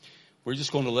We're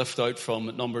just going to lift out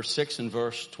from number 6 in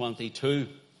verse 22.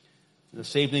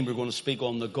 This evening we're going to speak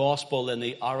on the gospel in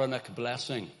the Aaronic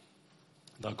blessing.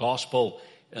 The gospel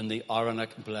in the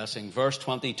Aaronic blessing. Verse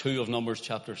 22 of Numbers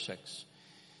chapter 6.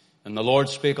 And the Lord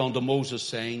spake unto Moses,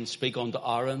 saying, Speak unto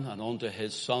Aaron and unto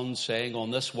his sons, saying,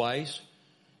 On this wise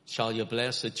shall ye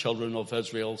bless the children of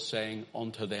Israel, saying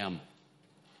unto them,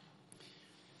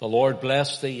 The Lord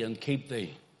bless thee and keep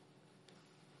thee.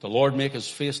 The Lord make his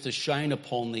face to shine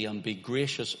upon thee and be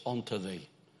gracious unto thee.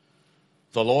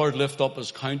 The Lord lift up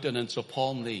his countenance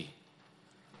upon thee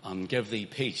and give thee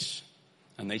peace.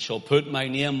 And they shall put my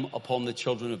name upon the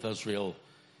children of Israel,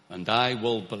 and I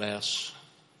will bless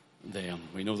them.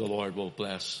 We know the Lord will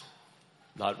bless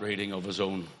that reading of his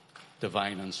own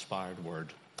divine inspired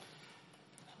word.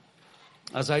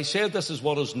 As I said, this is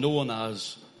what is known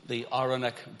as the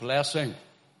Aaronic blessing.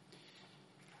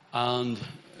 And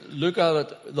look at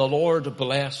it, the Lord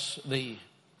bless thee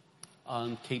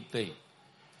and keep thee.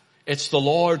 It's the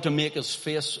Lord to make his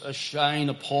face shine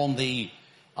upon thee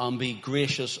and be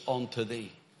gracious unto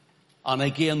thee. And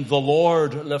again, the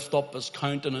Lord lift up his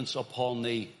countenance upon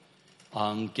thee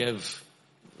and give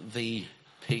thee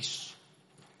peace.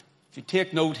 If you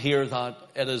take note here that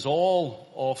it is all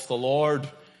of the Lord,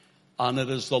 and it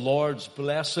is the Lord's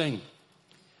blessing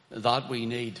that we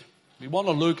need. We want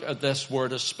to look at this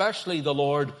word, especially the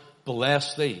Lord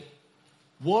bless thee.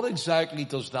 What exactly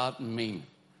does that mean?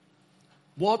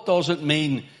 What does it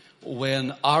mean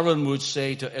when Aaron would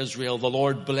say to Israel, the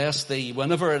Lord bless thee,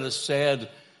 whenever it is said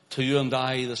to you and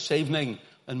I this evening?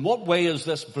 In what way has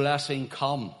this blessing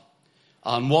come?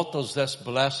 And what does this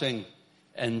blessing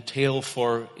entail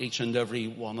for each and every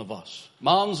one of us?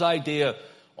 Man's idea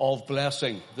of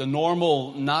blessing, the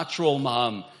normal, natural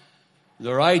man,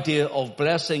 their idea of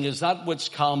blessing is that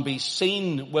which can be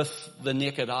seen with the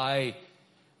naked eye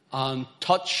and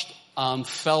touched and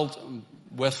felt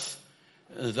with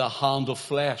the hand of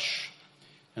flesh.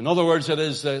 In other words, it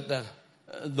is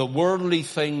the worldly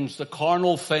things, the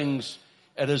carnal things.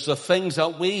 It is the things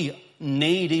that we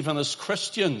need even as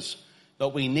Christians,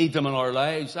 that we need them in our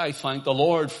lives. I thank the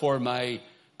Lord for my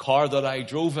car that I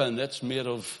drove in. It's made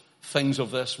of things of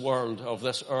this world, of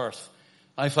this earth.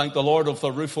 I thank the Lord of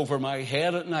the roof over my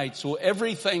head at night. So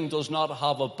everything does not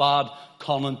have a bad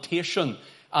connotation.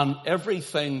 And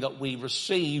everything that we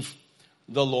receive,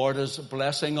 the Lord is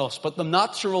blessing us. But the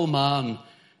natural man,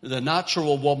 the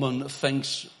natural woman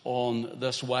thinks on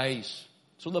this wise.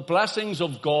 So the blessings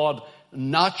of God,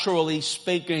 naturally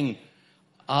speaking,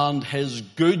 and his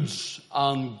goods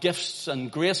and gifts and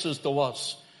graces to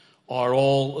us are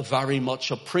all very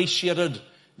much appreciated.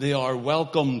 They are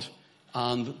welcomed,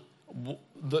 and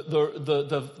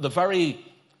the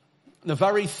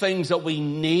very things that we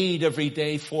need every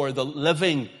day for the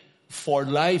living, for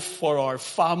life, for our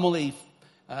family,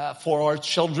 for our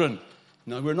children.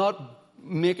 Now, we're not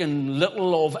making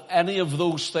little of any of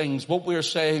those things. What we're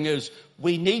saying is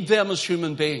we need them as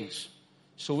human beings.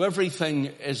 So everything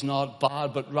is not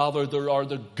bad, but rather there are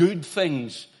the good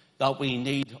things that we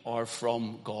need are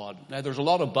from God. Now, there's a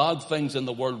lot of bad things in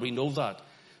the world, we know that.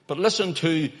 But listen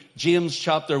to James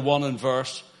chapter 1 and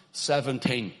verse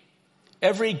 17.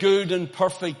 Every good and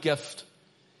perfect gift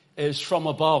is from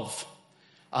above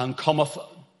and cometh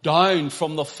down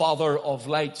from the Father of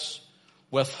lights,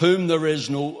 with whom there is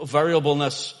no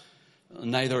variableness,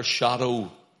 neither shadow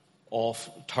of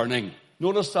turning.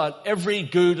 Notice that every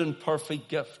good and perfect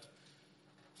gift.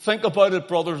 Think about it,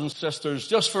 brothers and sisters,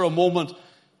 just for a moment.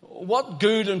 What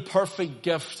good and perfect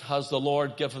gift has the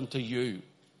Lord given to you?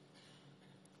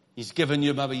 He's given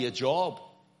you maybe a job.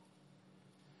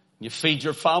 You feed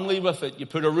your family with it. You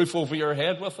put a roof over your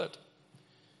head with it.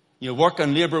 You work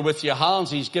and labor with your hands.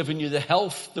 He's given you the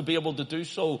health to be able to do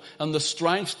so and the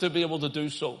strength to be able to do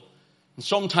so. And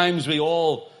sometimes we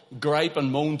all gripe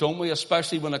and moan, don't we?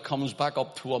 Especially when it comes back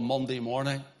up to a Monday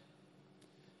morning.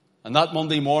 And that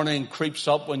Monday morning creeps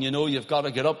up when you know you've got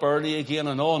to get up early again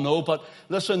and oh no. But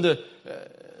listen,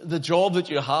 the job that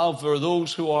you have, or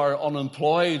those who are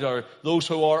unemployed or those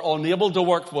who are unable to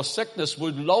work with sickness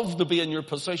would love to be in your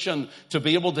position to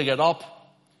be able to get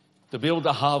up, to be able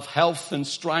to have health and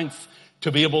strength,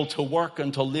 to be able to work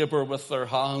and to labor with their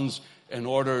hands in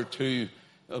order to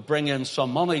bring in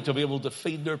some money, to be able to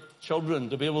feed their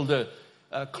children, to be able to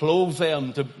clothe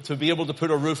them, to be able to put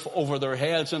a roof over their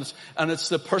heads. And it's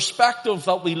the perspective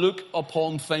that we look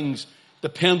upon things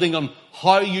depending on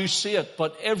how you see it.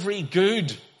 But every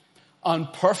good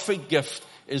and perfect gift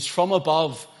is from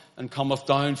above and cometh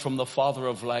down from the Father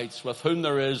of lights, with whom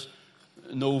there is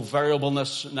no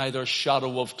variableness, neither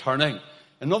shadow of turning.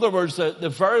 In other words, the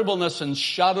variableness and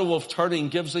shadow of turning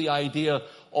gives the idea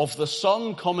of the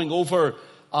sun coming over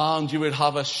and you would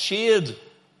have a shade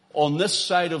on this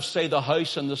side of, say, the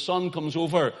house, and the sun comes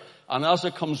over, and as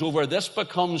it comes over, this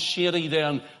becomes shady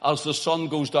then as the sun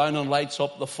goes down and lights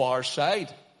up the far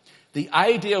side. The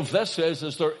idea of this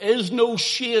is there is no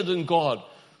shade in God.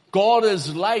 God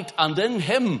is light, and in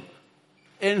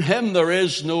Him there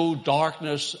is no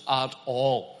darkness at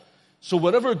all. So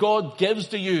whatever God gives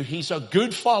to you, He's a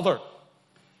good Father.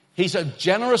 He's a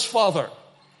generous Father.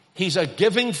 He's a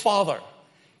giving Father.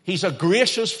 He's a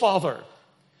gracious Father.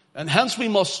 And hence we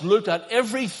must look at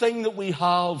everything that we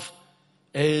have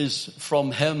is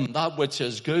from Him, that which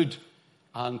is good,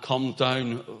 and comes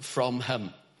down from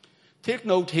Him. Take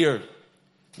note here.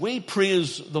 We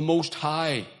praise the Most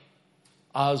High,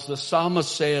 as the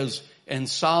psalmist says in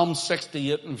Psalm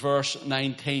 68 and verse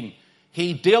 19.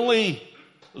 He daily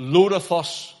loadeth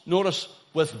us, notice,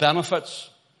 with benefits.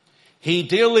 He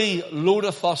daily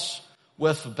loadeth us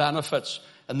with benefits.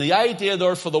 And the idea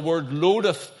there for the word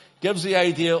loadeth gives the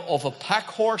idea of a pack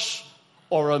horse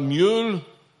or a mule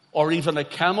or even a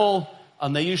camel.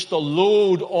 And they used to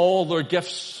load all their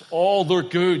gifts, all their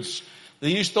goods. They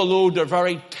used to load their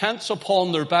very tents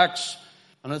upon their backs.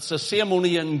 And it's the same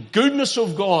only in goodness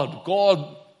of God.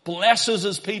 God blesses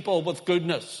His people with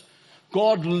goodness.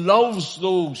 God loves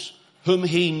those whom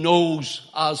He knows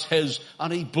as His,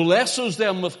 and He blesses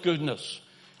them with goodness.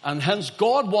 And hence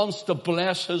God wants to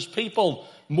bless His people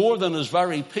more than His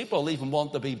very people even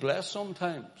want to be blessed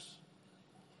sometimes.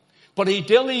 But He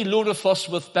daily loadeth us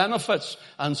with benefits,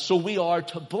 and so we are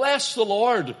to bless the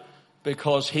Lord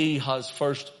because He has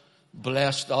first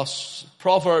blessed us.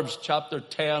 Proverbs chapter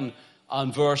 10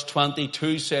 and verse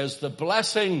 22 says, the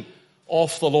blessing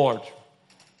of the Lord,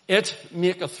 it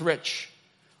maketh rich,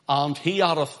 and He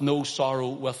addeth no sorrow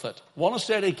with it. I want to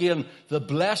say it again, the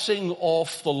blessing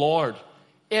of the Lord.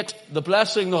 The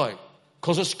blessing now,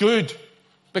 because it's good,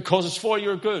 because it's for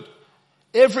your good.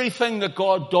 Everything that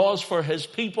God does for His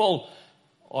people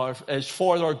is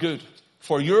for their good,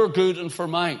 for your good and for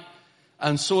mine.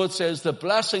 And so it says, the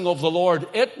blessing of the Lord,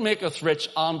 it maketh rich,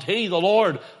 and He, the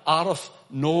Lord, addeth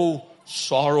no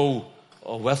sorrow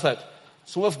with it.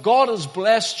 So if God has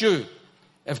blessed you,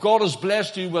 if God has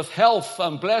blessed you with health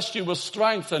and blessed you with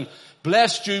strength and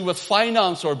blessed you with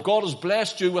finance, or God has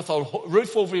blessed you with a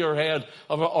roof over your head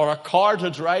or a car to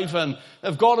drive in,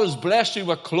 if God has blessed you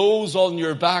with clothes on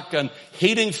your back and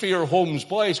heating for your homes,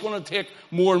 boy, it's going to take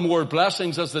more and more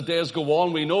blessings as the days go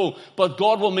on, we know, but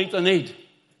God will meet the need.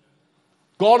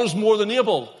 God is more than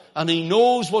able, and He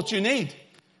knows what you need,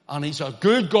 and He's a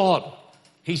good God.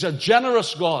 He's a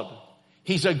generous God.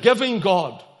 He's a giving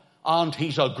God, and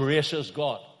He's a gracious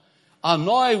God. And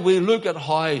now we look at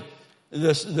how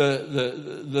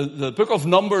the book of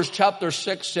Numbers chapter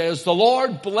 6 says, the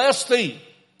Lord bless thee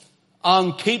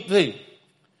and keep thee.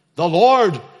 The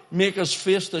Lord make His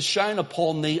face to shine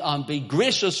upon thee and be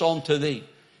gracious unto thee.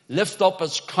 Lift up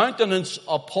His countenance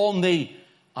upon thee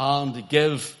and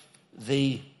give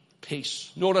thee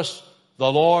peace. Notice,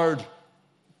 the Lord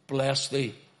bless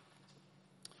thee.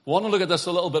 I want to look at this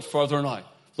a little bit further now.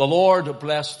 The Lord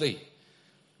bless thee.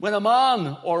 When a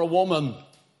man or a woman,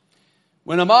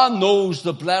 when a man knows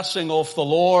the blessing of the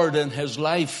Lord in his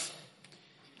life,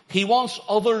 he wants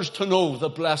others to know the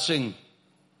blessing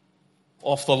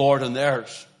of the Lord in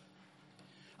theirs.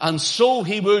 And so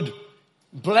he would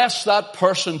bless that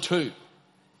person too.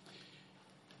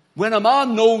 When a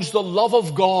man knows the love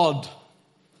of God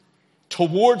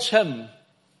towards him,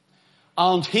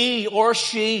 and he or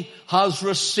she has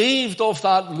received of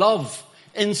that love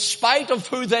in spite of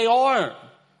who they are,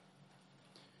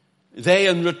 they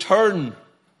in return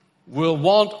will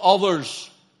want others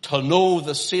to know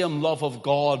the same love of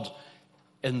God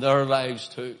in their lives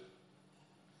too.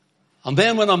 And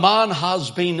then when a man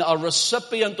has been a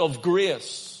recipient of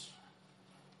grace,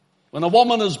 when a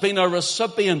woman has been a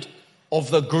recipient of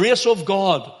the grace of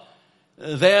God,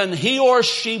 then he or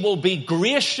she will be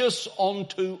gracious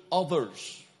unto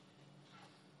others.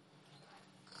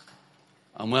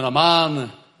 And when a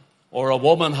man or a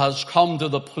woman has come to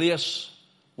the place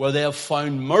where they have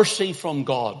found mercy from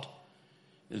God,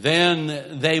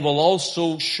 then they will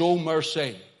also show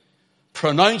mercy,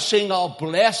 pronouncing a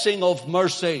blessing of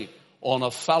mercy on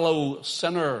a fellow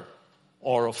sinner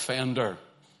or offender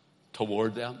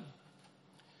toward them.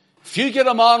 If you get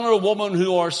a man or a woman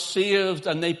who are saved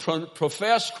and they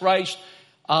profess Christ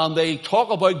and they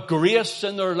talk about grace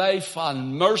in their life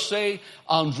and mercy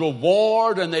and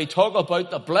reward, and they talk about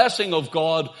the blessing of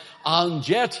God, and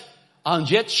yet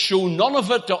show none of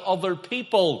it to other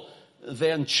people,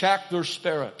 then check their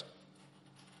spirit.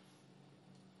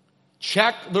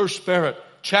 Check their spirit.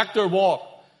 Check their walk.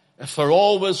 if they're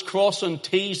always crossing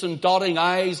T's and dotting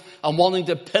I's and wanting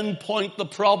to pinpoint the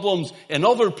problems in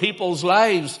other people's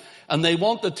lives, and they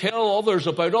want to tell others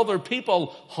about other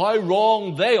people how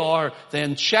wrong they are,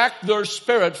 then check their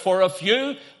spirit, for if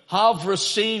you have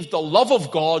received the love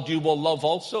of God, you will love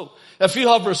also. If you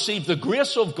have received the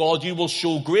grace of God, you will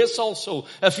show grace also.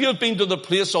 If you have been to the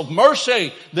place of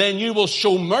mercy, then you will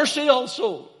show mercy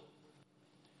also.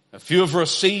 If you have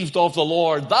received of the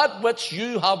Lord that which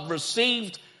you have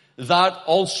received, that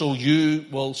also you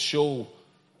will show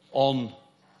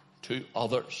unto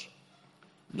others.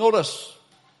 Notice,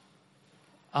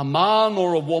 a man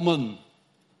or a woman,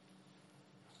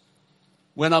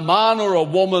 when a man or a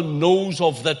woman knows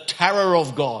of the terror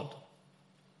of God,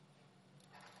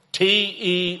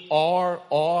 Terror.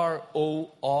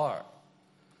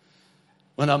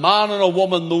 When a man and a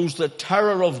woman knows the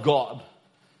terror of God,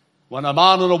 when a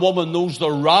man and a woman knows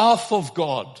the wrath of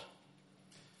God,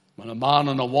 when a man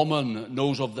and a woman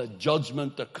knows of the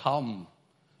judgment to come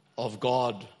of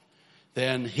God,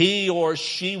 then he or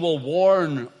she will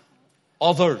warn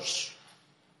others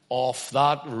of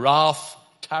that wrath,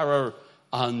 terror,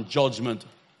 and judgment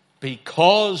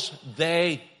because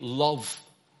they love.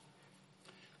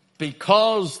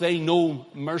 Because they know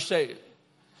mercy,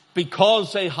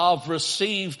 because they have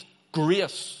received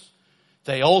grace,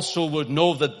 they also would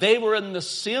know that they were in the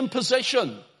same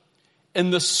position, in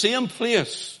the same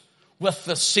place, with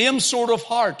the same sort of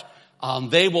heart, and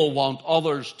they will want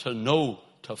others to know,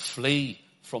 to flee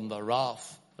from the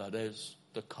wrath that is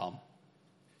to come.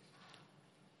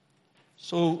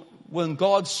 So when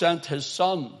God sent his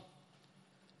Son,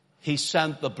 he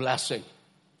sent the blessing.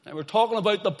 And we're talking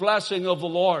about the blessing of the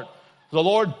Lord. The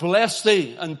Lord bless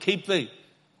thee and keep thee.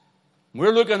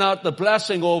 We're looking at the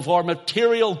blessing of our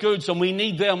material goods, and we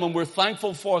need them, and we're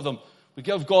thankful for them. We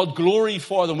give God glory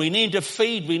for them. We need to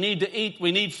feed. We need to eat.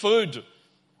 We need food.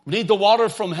 We need the water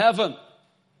from heaven.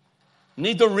 We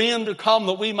need the rain to come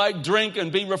that we might drink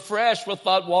and be refreshed with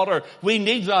that water. We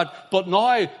need that. But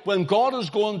now, when God is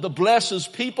going to bless his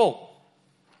people,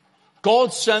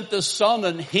 God sent his Son,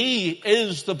 and he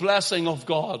is the blessing of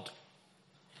God.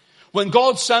 When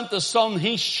God sent the Son,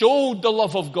 he showed the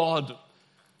love of God.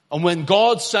 And when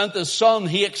God sent his Son,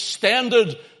 he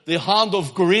extended the hand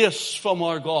of grace from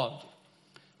our God.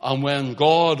 And when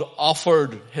God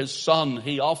offered his Son,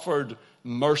 he offered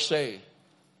mercy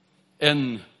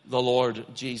in the Lord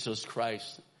Jesus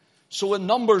Christ. So in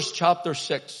Numbers chapter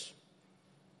 6,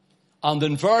 and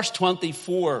in verse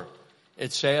 24,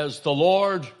 it says, the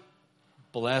Lord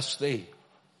bless thee.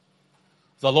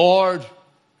 The Lord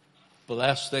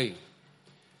bless thee.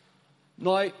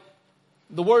 Now,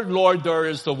 the word Lord there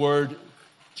is the word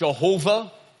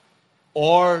Jehovah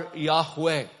or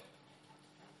Yahweh.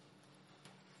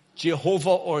 Jehovah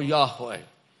or Yahweh.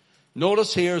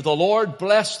 Notice here, the Lord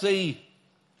bless thee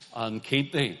and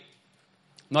keep thee.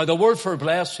 Now, the word for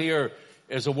bless here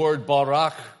is the word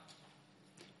barak.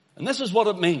 And this is what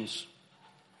it means.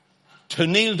 To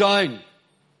kneel down.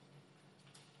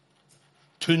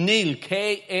 To kneel,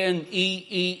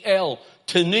 K-N-E-E-L,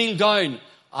 to kneel down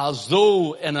as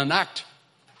though in an act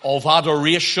of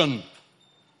adoration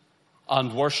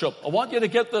and worship. I want you to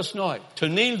get this now. To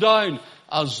kneel down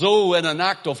as though in an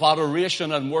act of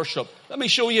adoration and worship. Let me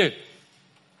show you.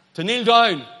 To kneel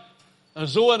down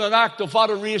as though in an act of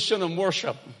adoration and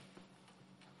worship.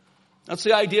 That's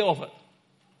the idea of it.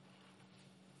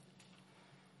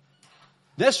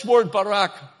 This word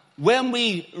barak, when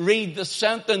we read the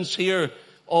sentence here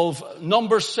of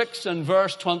Numbers 6 and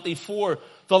verse 24,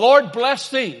 the Lord bless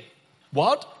thee.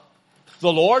 What?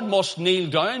 The Lord must kneel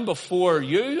down before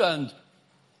you and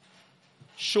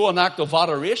show an act of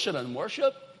adoration and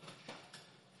worship?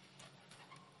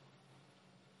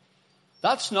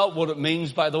 That's not what it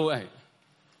means, by the way.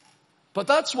 But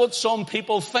that's what some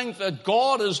people think, that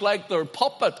God is like their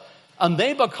puppet, and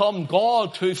they become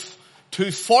God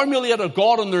to formulate a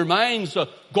God in their minds.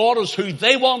 God is who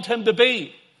they want him to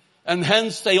be. And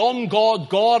hence they ungod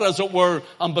God, as it were,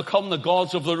 and become the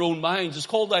gods of their own minds. It's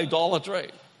called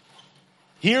idolatry.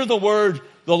 Here the word,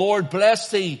 the Lord bless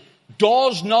thee,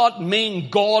 does not mean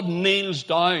God kneels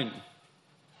down.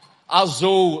 As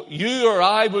though you or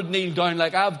I would kneel down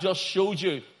like I've just showed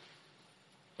you.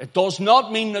 It does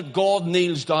not mean that God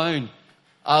kneels down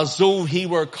as though he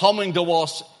were coming to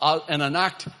us in an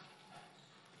act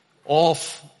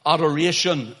of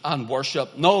adoration and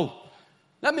worship. No.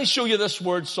 Let me show you this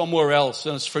word somewhere else,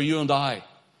 and it's for you and I.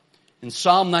 In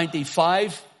Psalm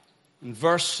 95, in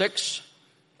verse 6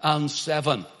 and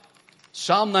 7.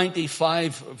 Psalm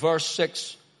 95, verse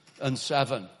 6 and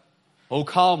 7. O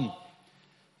come,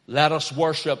 let us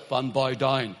worship and bow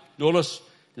down. Notice,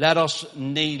 let us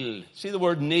kneel. See the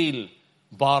word kneel,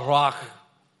 barach.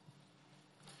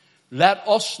 Let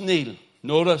us kneel,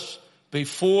 notice,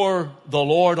 before the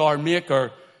Lord our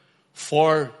Maker,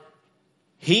 for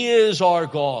He is our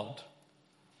God.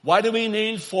 Why do we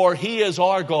kneel? For He is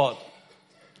our God.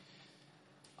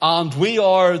 And we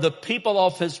are the people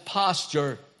of His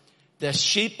pasture, the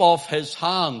sheep of His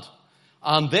hand.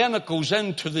 And then it goes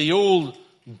into the old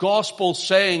gospel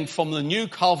saying from the new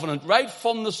covenant, right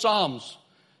from the Psalms,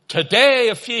 today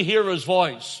if ye hear His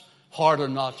voice,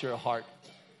 harden not your heart.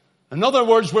 In other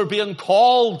words, we're being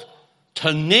called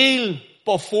to kneel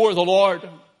before the Lord.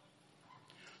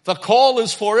 The call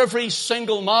is for every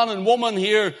single man and woman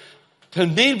here to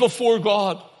kneel before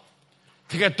God,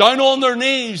 to get down on their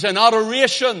knees in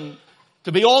adoration,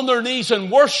 to be on their knees in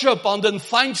worship and in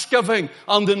thanksgiving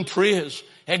and in praise,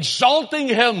 exalting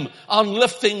Him and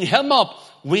lifting Him up.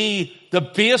 We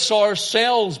debase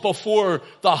ourselves before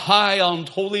the high and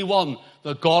holy one,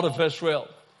 the God of Israel.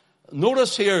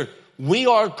 Notice here, we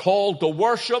are called to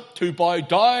worship, to bow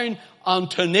down and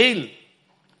to kneel.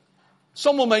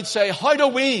 Someone might say, how do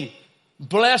we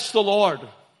bless the Lord?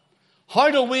 How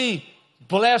do we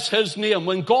bless His name?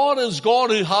 When God is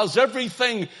God who has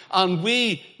everything and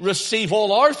we receive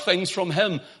all our things from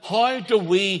Him, how do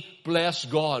we bless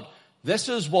God? This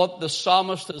is what the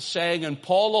psalmist is saying, and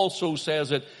Paul also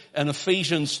says it in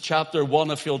Ephesians chapter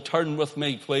 1, if you'll turn with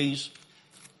me, please.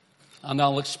 And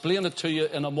I'll explain it to you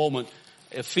in a moment.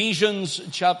 Ephesians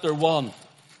chapter 1.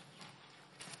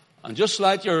 And just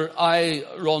let your eye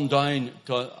run down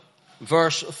to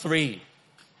verse 3.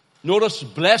 Notice,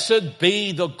 blessed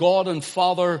be the God and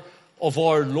Father of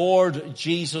our Lord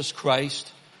Jesus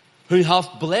Christ, who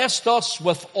hath blessed us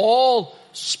with all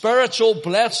spiritual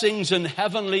blessings in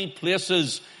heavenly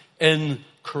places in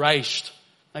Christ.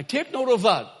 Now take note of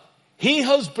that. He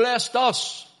has blessed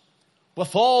us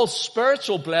with all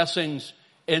spiritual blessings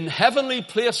in heavenly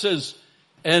places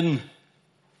in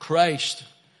Christ.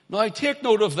 Now take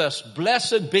note of this.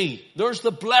 Blessed be. There's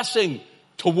the blessing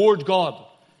toward God.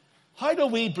 How do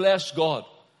we bless God?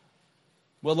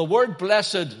 Well, the word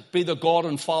blessed be the God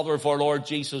and Father of our Lord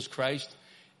Jesus Christ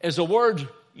is a word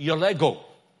eurego.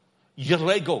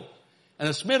 Eurego. And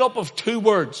it's made up of two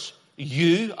words.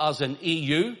 Eu, as in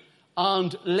EU,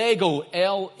 and lego,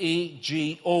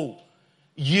 L-E-G-O.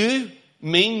 Eu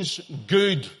means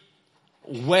good,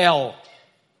 well,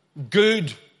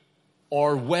 good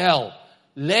or well.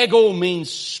 Lego means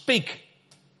speak,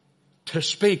 to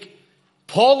speak.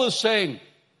 Paul is saying,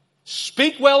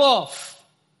 speak well of,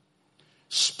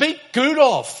 speak good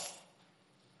of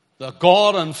the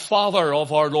God and Father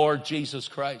of our Lord Jesus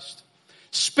Christ.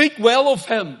 Speak well of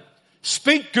Him.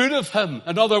 Speak good of Him.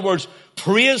 In other words,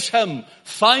 praise Him,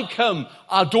 thank Him,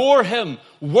 adore Him,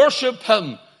 worship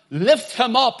Him, lift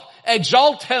Him up,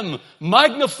 exalt Him,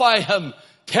 magnify Him.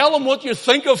 Tell Him what you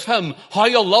think of Him, how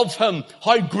you love Him,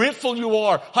 how grateful you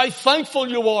are, how thankful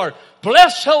you are.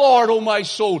 Bless the Lord, O my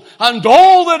soul, and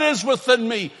all that is within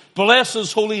me. Bless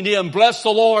His holy name. Bless the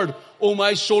Lord, O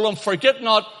my soul, and forget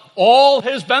not all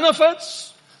His benefits.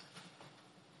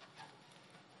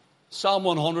 Psalm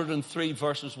 103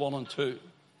 verses 1 and 2.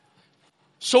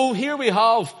 So here we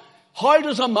have, how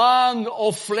does a man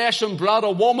of flesh and blood,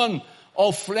 a woman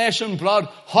of flesh and blood,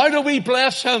 how do we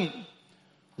bless him?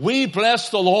 We bless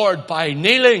the Lord by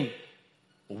kneeling,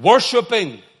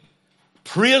 worshipping,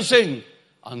 praising,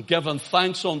 and giving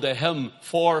thanks unto Him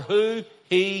for who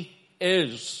He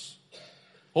is.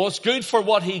 Oh, it's good for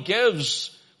what He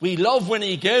gives. We love when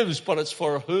He gives, but it's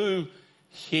for who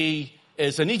He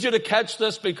is. I need you to catch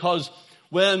this, because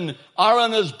when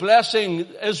Aaron is blessing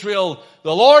Israel,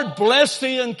 the Lord bless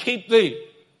thee and keep thee.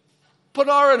 But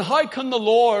Aaron, how can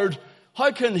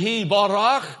he,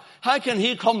 Barach, how can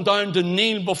he come down to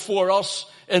kneel before us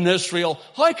in Israel?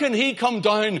 How can he come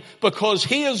down because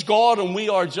he is God and we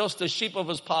are just the sheep of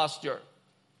his pasture?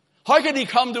 How can he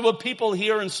come to a people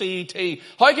here in CET?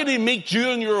 How can he meet you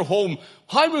in your home?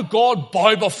 How would God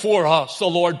bow before us? The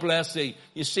Lord bless thee.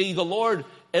 You see, the Lord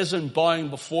isn't bowing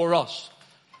before us.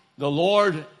 The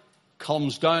Lord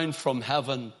comes down from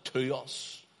heaven to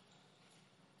us.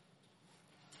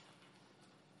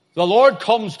 The Lord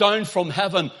comes down from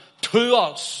heaven to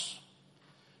us.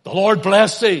 The Lord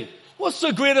bless thee. What's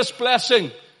the greatest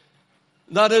blessing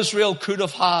that Israel could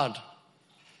have had?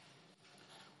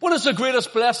 What is the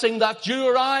greatest blessing that you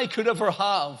or I could ever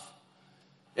have?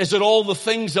 Is it all the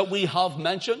things that we have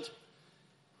mentioned?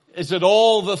 Is it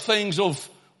all the things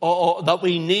that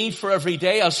we need for every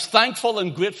day, as thankful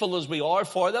and grateful as we are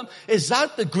for them? Is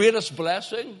that the greatest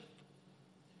blessing?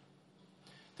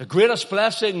 The greatest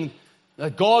blessing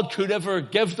that God could ever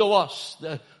give to us,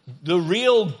 the the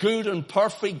real good and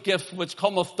perfect gift which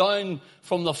cometh down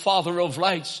from the Father of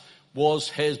lights was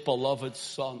his beloved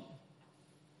Son.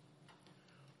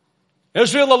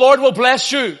 Israel, the Lord will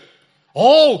bless you.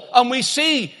 Oh, and we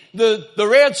see the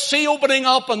Red Sea opening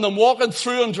up and them walking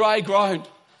through on dry ground.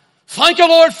 Thank you,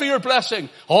 Lord, for your blessing.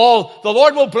 Oh, the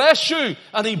Lord will bless you,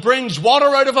 and he brings water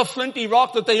out of a flinty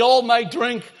rock that they all might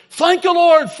drink. Thank you,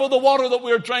 Lord, for the water that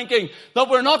we're drinking, that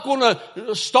we're not going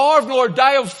to starve nor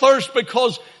die of thirst,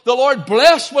 because the Lord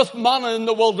blessed with manna in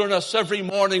the wilderness every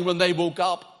morning when they woke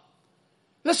up.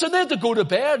 Listen, they had to go to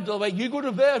bed the way you go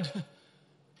to bed.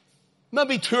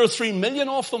 Maybe 2 or 3 million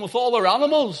of them with all their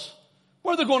animals.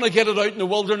 Where are they going to get it out in the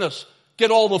wilderness?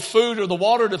 Get all the food or the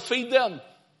water to feed them?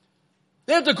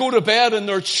 They had to go to bed, and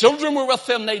their children were with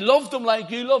them. They loved them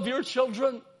like you love your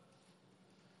children.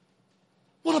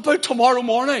 What about tomorrow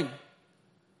morning?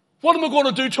 What am I going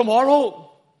to do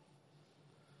tomorrow?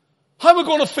 How am I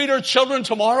going to feed our children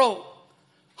tomorrow?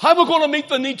 How am I going to meet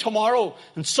the need tomorrow?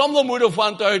 And some of them would have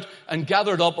went out and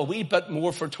gathered up a wee bit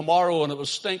more for tomorrow, and it was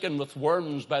stinking with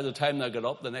worms by the time they got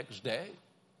up the next day.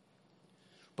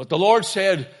 But the Lord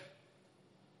said,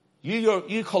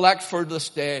 you collect for this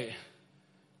day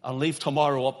and leave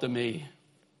tomorrow up to me.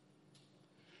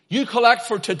 You collect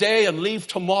for today and leave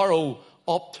tomorrow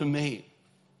up to me.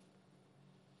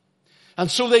 And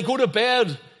so they go to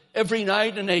bed every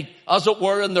night, and they, as it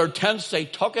were, in their tents, they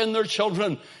tuck in their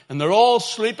children, and they're all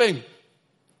sleeping.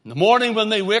 In the morning when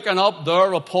they waken up,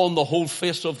 there upon the whole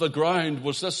face of the ground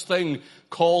was this thing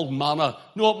called manna.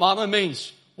 You know what manna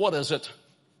means? What is it?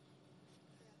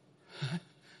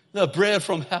 The bread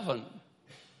from heaven.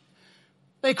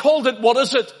 They called it, what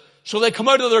is it? So they come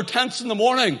out of their tents in the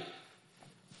morning.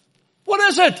 What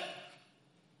is it?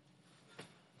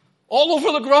 All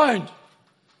over the ground.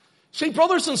 See,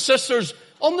 brothers and sisters,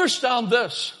 understand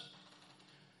this.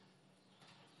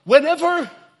 Whenever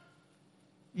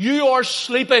you are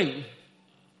sleeping,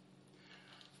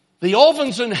 the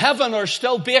ovens in heaven are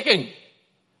still baking.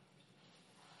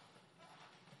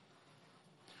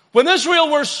 When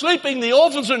Israel were sleeping, the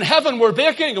ovens in heaven were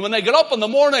baking. And when they get up in the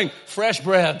morning, fresh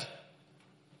bread.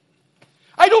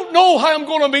 I don't know how I'm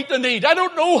going to meet the need. I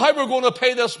don't know how we're going to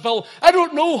pay this bill. I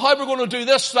don't know how we're going to do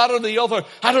this, that, or the other.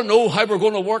 I don't know how we're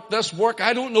going to work this work.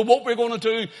 I don't know what we're going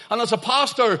to do. And as a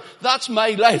pastor, that's my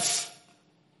life.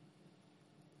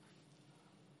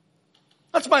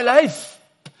 That's my life.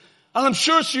 And I'm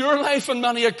sure it's your life on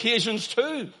many occasions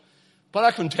too. But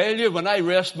I can tell you, when I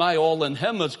rest my all in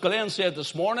him, as Glenn said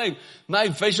this morning, my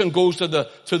vision goes to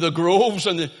the groves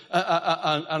and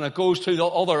it goes to the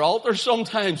other altars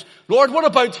sometimes. Lord, what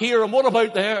about here and what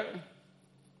about there?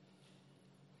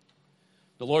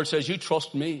 The Lord says, you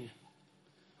trust me.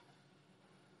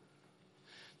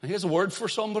 Now here's a word for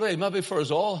somebody, maybe for us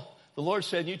all. The Lord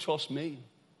said, you trust me.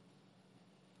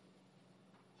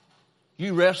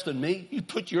 You rest in me. You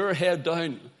put your head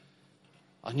down.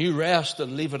 And you rest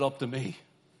and leave it up to me.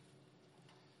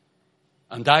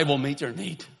 And I will meet your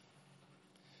need.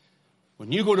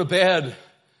 When you go to bed,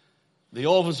 the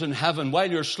ovens in heaven,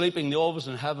 while you're sleeping, the ovens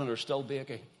in heaven are still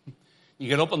baking. You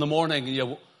get up in the morning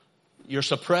and you're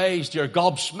surprised, you're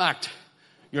gobsmacked,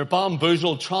 you're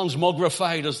bamboozled,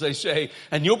 transmogrified, as they say.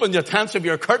 And you open the tents of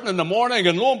your curtain in the morning,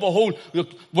 and lo and behold,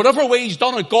 whatever way he's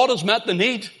done it, God has met the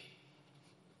need.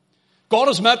 God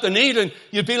has met the need, and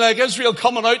you'd be like Israel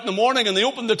coming out in the morning, and they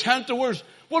open the tent doors.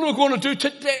 What are we going to do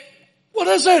today? What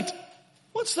is it?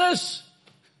 What's this?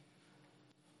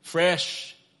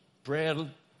 Fresh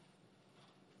bread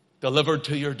delivered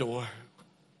to your door.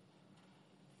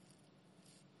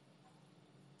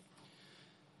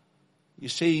 You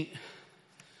see,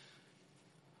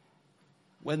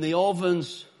 when the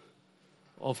ovens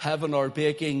of heaven are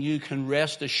baking, you can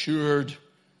rest assured.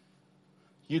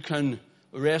 You can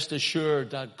rest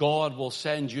assured that God will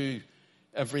send you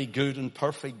every good and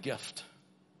perfect gift.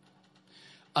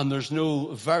 And there's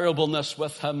no variableness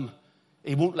with him.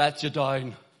 He won't let you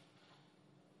down.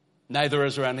 Neither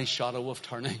is there any shadow of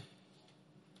turning.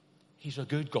 He's a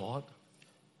good God.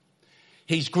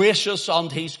 He's gracious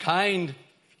and he's kind.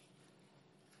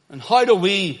 And how do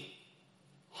we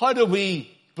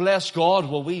bless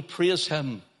God? Well, we praise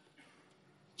him.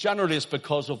 Generally, it's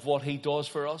because of what he does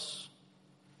for us.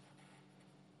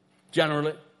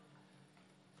 Generally,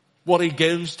 what he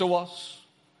gives to us.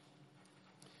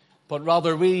 But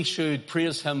rather we should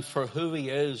praise him for who he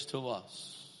is to us.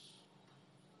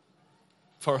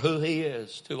 For who he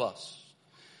is to us.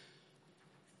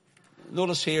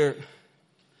 Notice here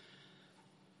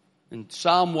in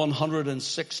Psalm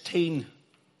 116,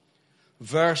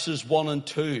 verses 1 and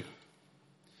 2.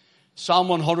 Psalm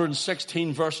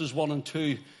 116, verses 1 and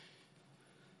 2.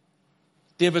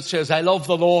 David says, I love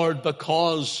the Lord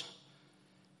because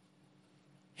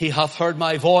he hath heard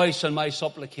my voice and my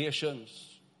supplications.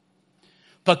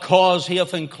 Because he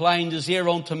hath inclined his ear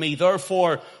unto me,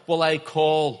 therefore will I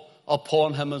call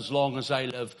upon him as long as I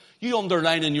live. You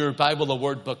underline in your Bible the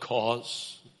word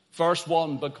because. Verse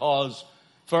 1, because.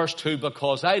 Verse 2,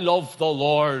 because. I love the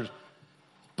Lord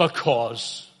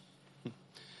because.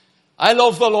 I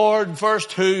love the Lord, verse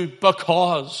 2,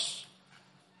 because.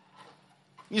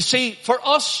 You see, for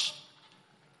us,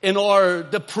 in our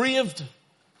depraved,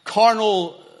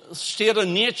 carnal state of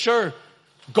nature,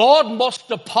 God must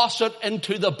deposit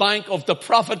into the bank of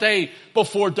depravity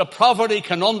before depravity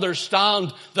can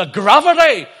understand the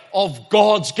gravity of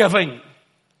God's giving.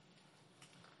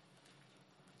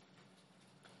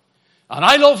 And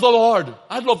I love the Lord.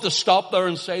 I'd love to stop there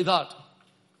and say that.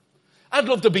 I'd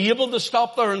love to be able to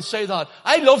stop there and say that.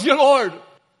 I love you, Lord,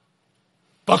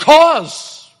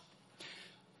 because.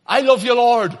 I love you,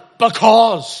 Lord,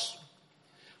 because.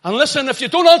 And listen, if you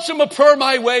don't answer my prayer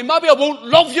my way, maybe I won't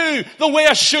love you the way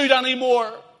I should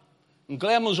anymore. And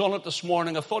Glenn was on it this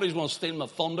morning. I thought he was going to steal my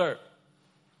thunder.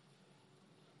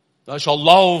 Thou shalt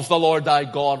love the Lord thy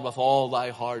God with all thy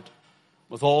heart,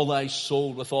 with all thy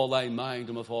soul, with all thy mind,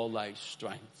 and with all thy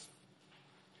strength.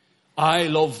 I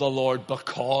love the Lord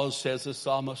because, says the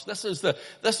psalmist. This is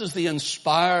the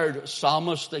inspired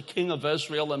psalmist, the King of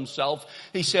Israel himself.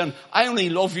 He's saying, I only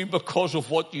love you because of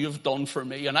what you've done for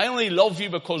me. And I only love you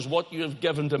because of what you have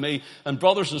given to me. And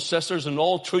brothers and sisters, in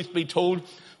all truth be told,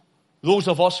 those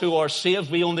of us who are saved,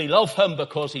 we only love him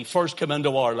because he first came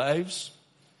into our lives.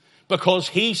 Because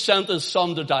he sent his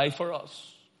son to die for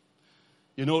us.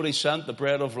 You know what he sent? The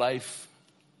bread of life.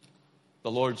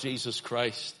 The Lord Jesus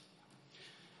Christ.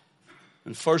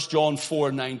 In 1 John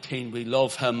 4:19, we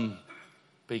love him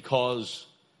because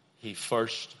he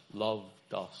first loved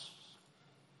us.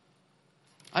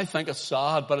 I think it's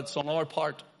sad, but it's on our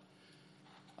part.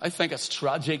 I think it's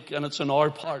tragic, and it's on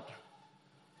our part.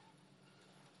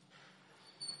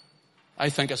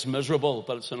 I think it's miserable,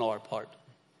 but it's on our part.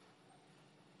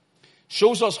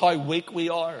 Shows us how weak we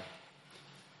are.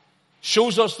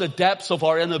 Shows us the depths of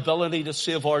our inability to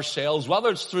save ourselves, whether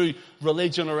it's through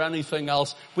religion or anything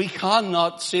else. We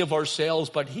cannot save ourselves,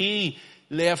 but he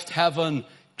left heaven,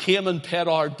 came and paid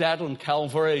our debt on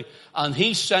Calvary, and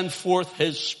he sent forth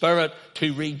his Spirit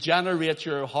to regenerate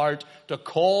your heart, to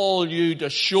call you, to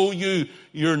show you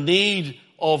your need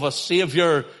of a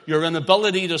Savior, your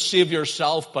inability to save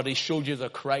yourself, but he showed you the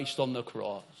Christ on the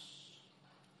cross.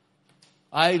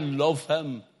 I love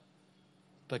him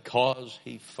because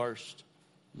he first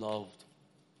loved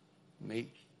me.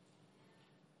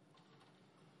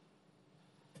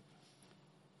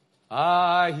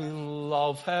 I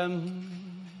love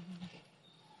him.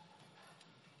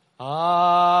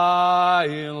 I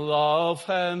love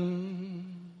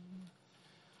him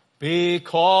because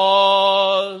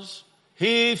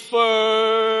he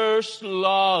first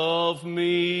loved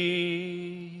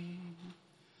me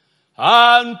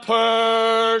and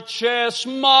purchased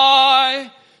my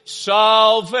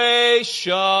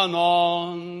salvation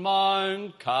on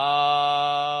Mount Calvary.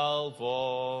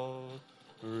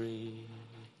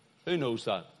 Who knows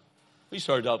that? Who's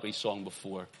heard that wee song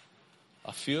before?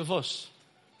 A few of us.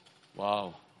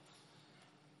 Wow.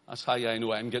 That's how I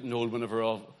know I'm getting old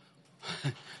whenever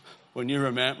when you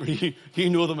remember, you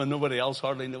know them and nobody else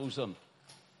hardly knows them.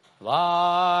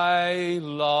 I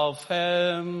love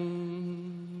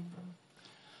him.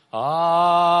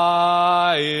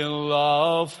 I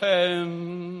love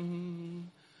him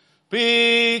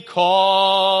because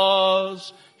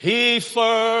he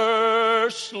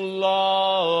first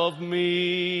loved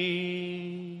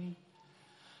me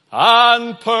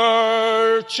and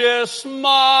purchased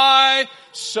my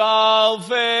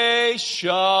salvation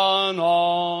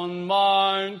on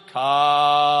Mount Calvary.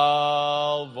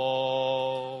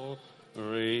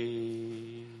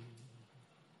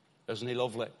 Isn't he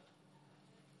lovely?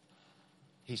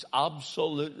 He's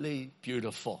absolutely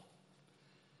beautiful.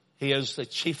 He is the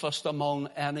chiefest among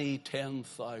any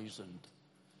 10,000.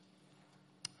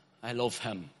 I love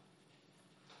him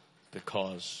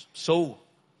because. So,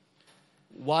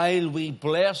 while we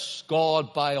bless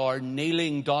God by our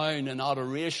kneeling down in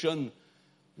adoration,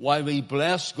 while we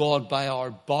bless God by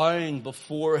our bowing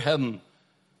before him,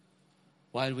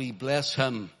 while we bless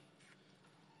him,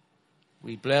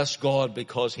 we bless God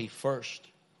because he first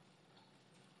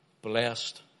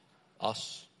blessed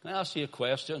us. Can I ask you a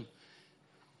question?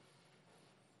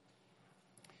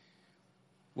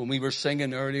 When we were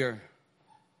singing earlier,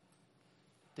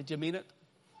 did you mean it?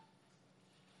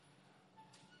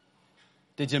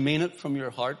 Did you mean it from your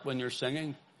heart when you're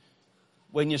singing?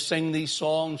 when you sing these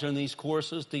songs and these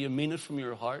choruses, do you mean it from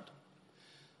your heart?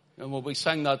 And when we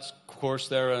sang that chorus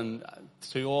there, and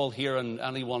to all here and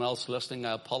anyone else listening,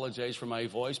 I apologize for my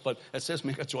voice, but it says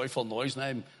make a joyful noise,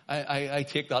 and I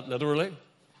take that literally.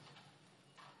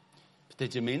 But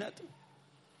did you mean it?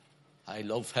 I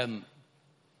love him.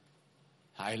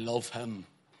 I love him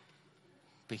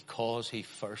because he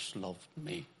first loved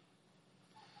me.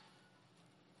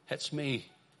 Hits me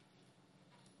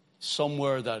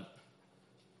somewhere that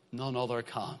none other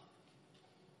can.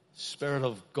 Spirit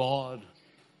of God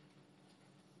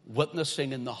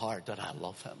witnessing in the heart that I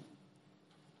love him.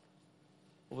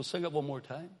 We'll sing it one more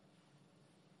time.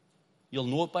 You'll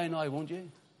know it by now, won't you?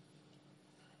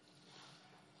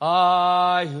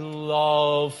 I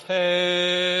love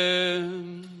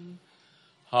him.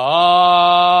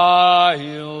 I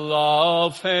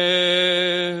love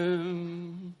him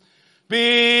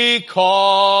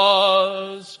because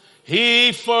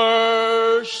he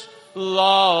first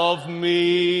loved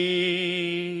me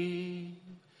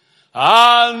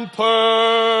and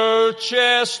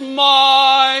purchased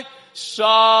my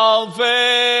salvation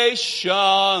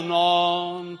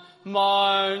on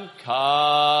Mount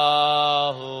Calvary.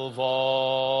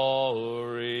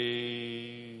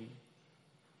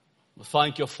 We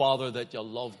thank you, Father, that you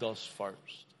loved us first.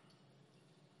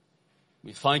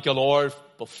 We thank you, Lord,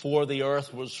 before the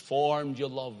earth was formed, you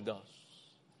loved us.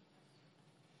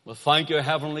 We thank you,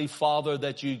 Heavenly Father,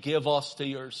 that you give us to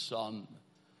your Son.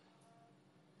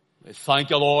 We thank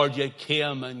you, Lord, you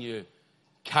came and you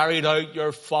carried out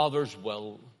your Father's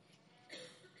will.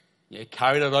 You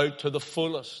carried it out to the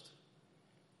fullest.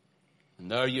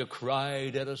 And there you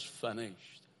cried, it is finished.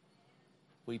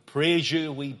 We praise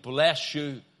you, we bless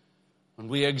you, and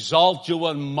we exalt you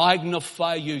and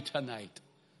magnify you tonight.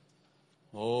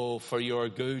 Oh, for your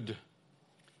good,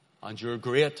 and you're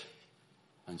great,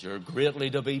 and you're greatly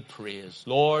to be praised.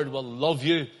 Lord, we'll love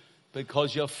you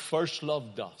because you first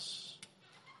loved us.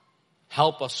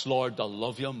 Help us, Lord, to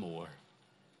love you more.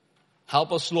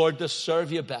 Help us, Lord, to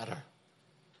serve you better.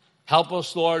 Help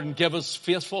us, Lord, and give us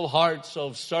faithful hearts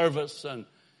of service. And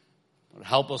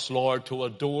help us, Lord, to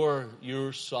adore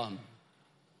your Son.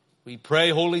 We pray,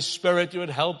 Holy Spirit, you would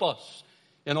help us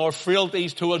in our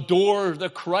frailties to adore the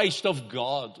Christ of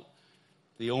God,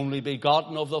 the only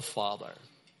begotten of the Father.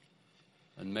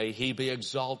 And may he be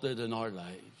exalted in our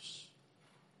lives.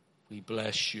 We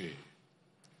bless you.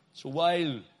 So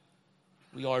while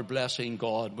we are blessing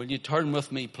God, will you turn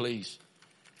with me, please,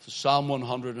 to Psalm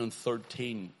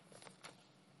 113.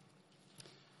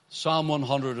 Psalm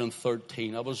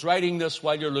 113. I was writing this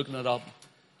while you're looking it up.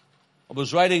 I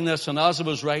was writing this, and as I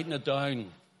was writing it down,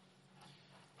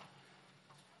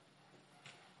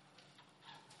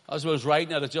 I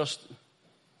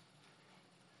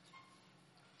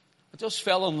just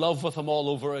fell in love with him all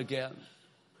over again.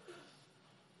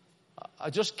 I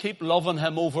just keep loving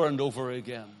him over and over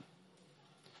again.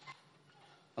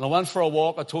 And I went for a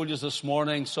walk. I told you this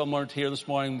morning, some weren't here this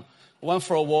morning. I went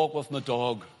for a walk with my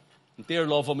dog. And dear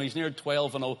love him, he's near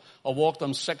 12, and I walked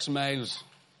him 6 miles.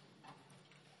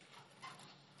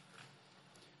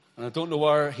 And I don't know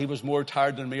where he was more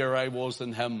tired than me or I was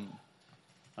than him.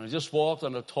 And I just walked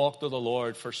and I talked to the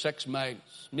Lord for 6 miles.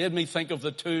 Made me think of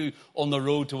the 2 on the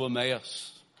road to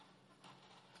Emmaus.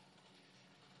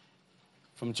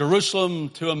 From Jerusalem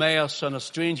to Emmaus, and a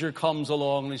stranger comes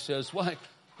along and he says, Why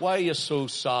are you so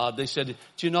sad? They said,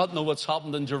 do you not know what's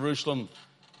happened in Jerusalem?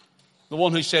 The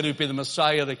one who said he'd be the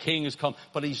Messiah, the King, has come.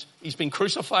 But he's been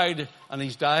crucified and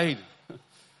he's died.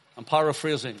 I'm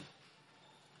paraphrasing.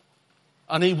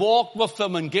 And he walked with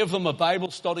them and gave them a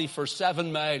Bible study for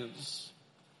 7 miles.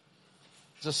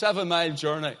 It's a 7-mile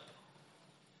journey. And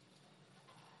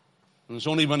it was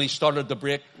only when he started to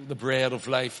break the bread of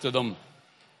life to them.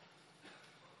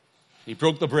 He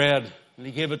broke the bread and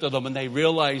he gave it to them, and they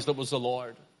realized it was the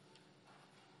Lord.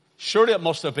 Surely it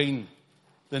must have been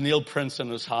the nail prints in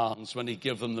his hands when he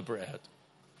gave them the bread.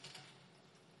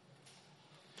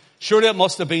 Surely it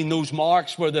must have been those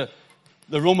marks where the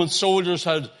Roman soldiers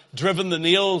had driven the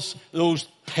nails, those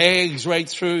pegs right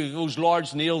through, those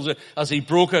large nails. As he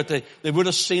broke it, they would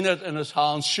have seen it in his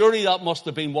hands. Surely that must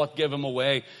have been what gave him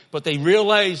away. But they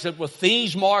realized that with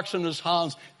these marks in his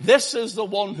hands, this is the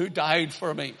one who died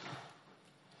for me.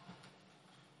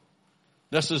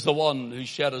 This is the one who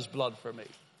shed his blood for me.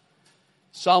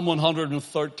 Psalm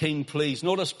 113, please.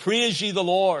 Notice, praise ye the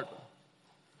Lord.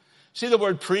 See the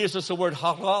word praise, it's the word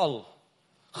halal.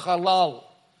 Halal.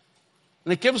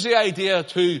 And it gives the idea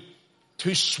to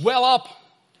swell up.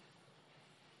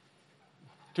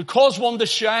 To cause one to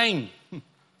shine.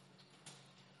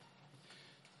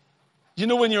 You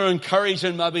know, when you're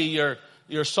encouraging maybe your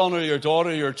your son or your daughter,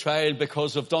 or your child,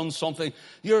 because they've done something.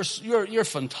 You're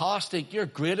fantastic. You're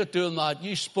great at doing that.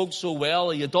 You spoke so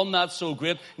well. You've done that so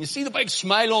great. And you see the big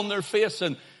smile on their face.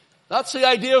 And that's the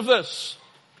idea of this.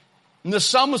 And the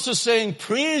psalmist is saying,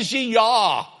 praise ye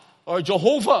Yah, or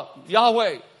Jehovah,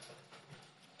 Yahweh.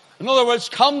 In other words,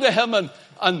 come to him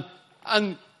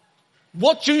and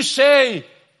what you say,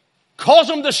 cause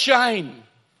him to shine.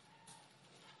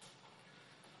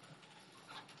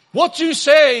 What you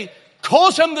say,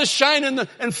 cause him to shine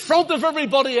in front of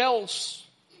everybody else.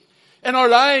 In our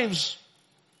lives,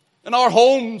 in our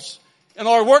homes, in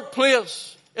our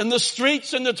workplace, in the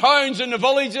streets, in the towns, in the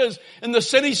villages, in the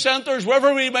city centres,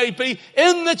 wherever we may be,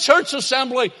 in the church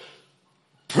assembly.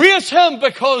 Praise him,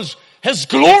 because his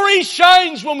glory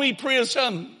shines when we praise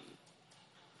him.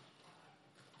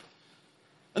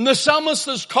 And the psalmist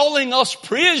is calling us,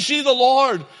 praise ye the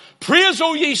Lord. Praise,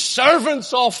 O ye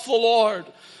servants of the Lord.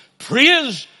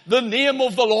 Praise the name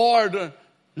of the Lord.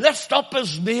 Lift up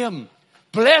his name.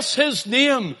 Bless his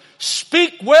name.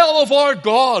 Speak well of our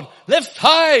God. Lift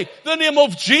high the name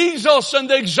of Jesus and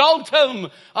exalt him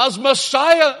as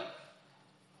Messiah,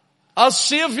 as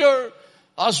Savior,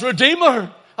 as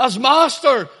Redeemer, as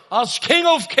Master, as King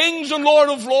of Kings and Lord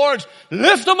of Lords.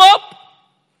 Lift him up.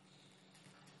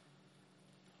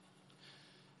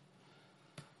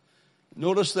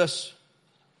 Notice this.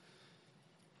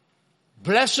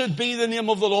 Blessed be the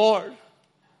name of the Lord,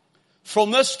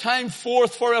 from this time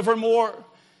forth forevermore.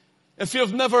 If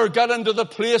you've never got into the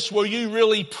place where you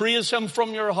really praise him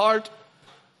from your heart,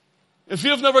 if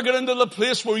you've never got into the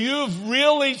place where you've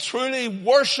really, truly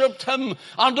worshipped him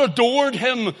and adored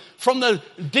him from the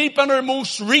deep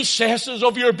innermost recesses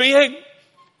of your being,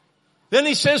 then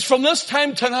he says, from this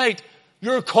time tonight,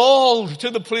 you're called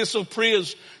to the place of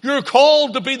praise. You're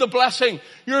called to be the blessing.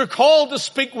 You're called to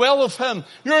speak well of him.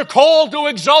 You're called to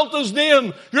exalt his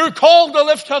name. You're called to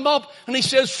lift him up. And he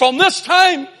says, from this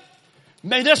time,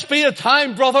 may this be a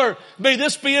time, brother, may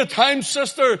this be a time,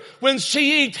 sister, when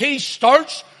CET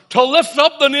starts to lift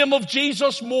up the name of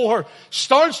Jesus more,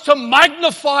 starts to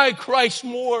magnify Christ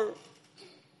more.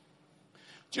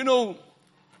 Do you know,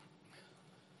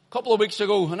 a couple of weeks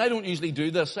ago, and I don't usually do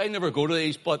this, I never go to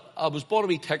these, but I was bought a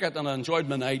wee ticket and I enjoyed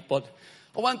my night, but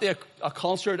I went to a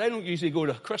concert. I don't usually go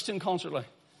to a Christian concert.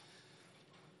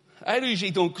 I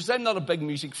usually don't, because I'm not a big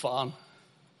music fan,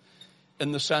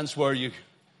 in the sense where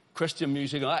Christian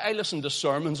music, I listen to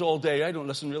sermons all day. I don't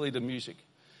listen really to music.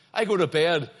 I go to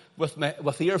bed with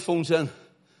the earphones in,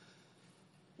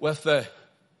 with the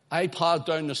iPad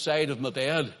down the side of my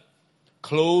bed,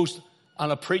 closed,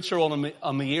 and a preacher on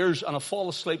my ears, and I fall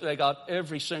asleep like that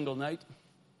every single night.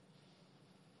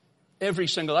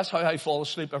 That's how I fall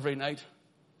asleep every night.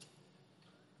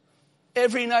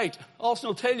 Every night. Also,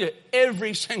 I'll tell you,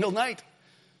 every single night.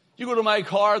 You go to my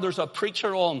car, there's a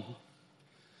preacher on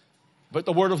about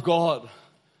the Word of God.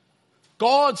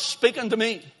 God's speaking to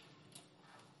me.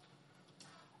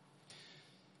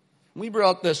 We were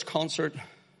at this concert.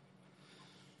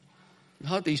 We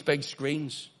had these big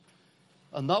screens.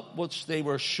 And that which they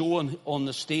were showing on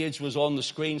the stage was on the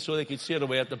screen so they could see it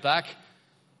away at the back.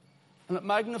 And it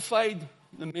magnified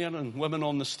the men and women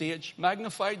on the stage.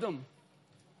 Magnified them.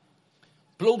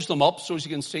 Blows them up so as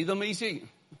you can see them easy.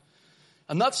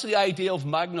 And that's the idea of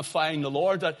magnifying the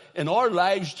Lord, that in our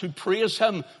lives to praise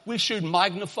him, we should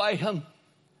magnify him.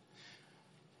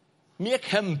 Make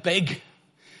him big.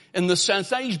 In the sense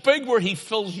that he's big where he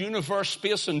fills universe,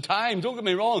 space, and time. Don't get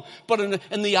me wrong. But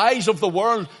in the eyes of the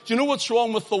world, do you know what's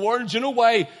wrong with the world? Do you know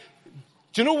why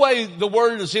the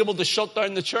world is able to shut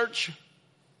down the church?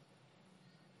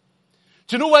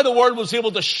 Do you know why the world was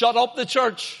able to shut up the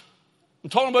church? I'm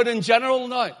talking about in general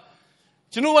now.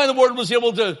 Do you know why the world was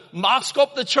able to mask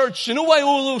up the church? Do you know why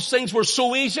all those things were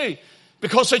so easy?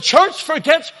 Because the church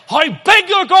forgets how big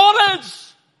their God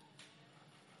is.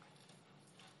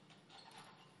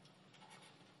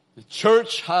 The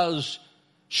church has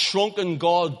shrunken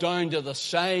God down to the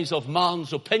size of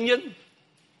man's opinion.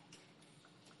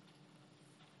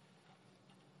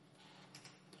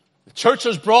 The church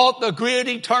has brought the great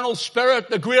eternal Spirit,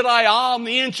 the great I Am,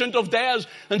 the Ancient of Days,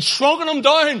 and shrunken him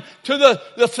down to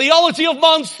the theology of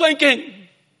man's thinking.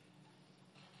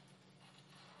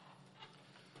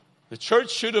 The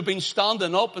church should have been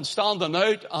standing up and standing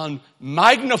out and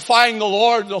magnifying the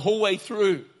Lord the whole way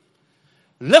through.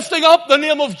 Lifting up the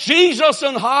name of Jesus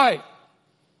on high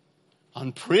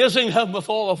and praising him with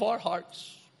all of our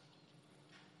hearts.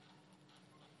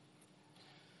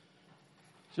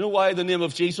 Do you know why the name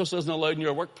of Jesus isn't allowed in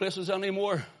your workplaces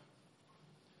anymore?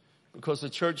 Because the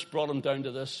church brought him down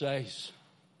to this size.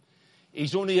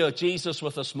 He's only a Jesus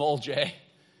with a small j.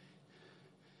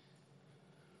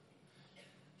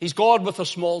 He's God with a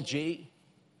small g.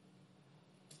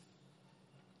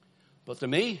 But to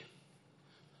me,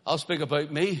 I'll speak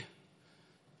about me.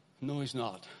 No, he's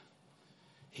not.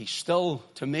 He's still,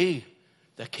 to me,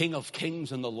 the King of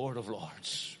Kings and the Lord of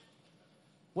Lords.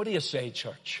 What do you say,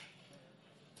 church?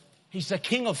 He's the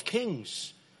King of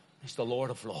Kings. He's the Lord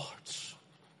of Lords.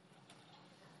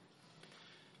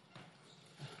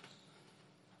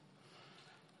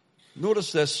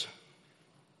 Notice this.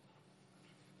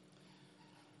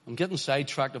 I'm getting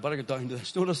sidetracked. I better get down to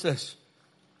this. Notice this.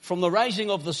 From the rising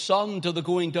of the sun to the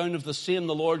going down of the same,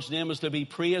 the Lord's name is to be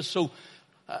praised. So,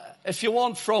 if you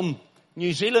want from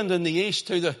New Zealand in the east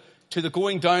to the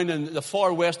going down in the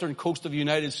far western coast of the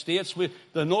United States,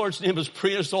 the Lord's name is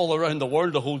praised all around the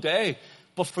world the whole day.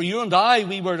 But for you and I,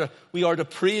 we are to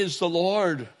praise the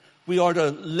Lord. We are to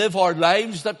live our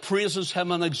lives that praises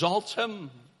Him and exalts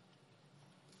Him.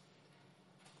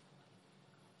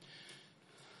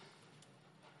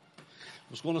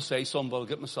 I was going to say something, but I'll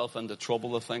get myself into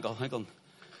trouble. I'll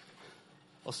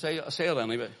say it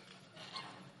anyway.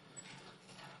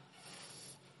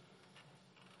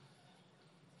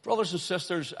 Brothers and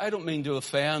sisters, I don't mean to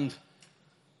offend,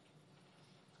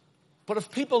 but if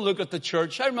people look at the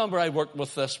church, I remember I worked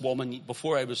with this woman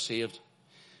before I was saved.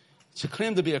 She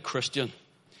claimed to be a Christian,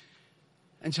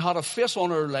 and she had a face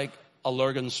on her like a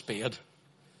Lurgan spade.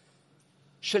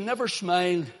 She never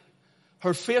smiled.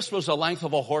 Her face was the length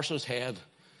of a horse's head.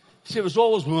 She was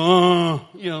always,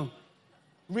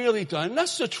 really down.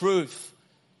 That's the truth.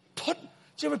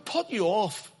 She would put you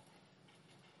off.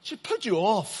 She'd put you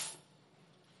off.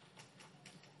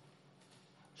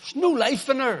 There's no life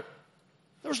in her.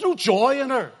 There's no joy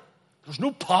in her. There's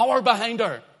no power behind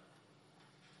her.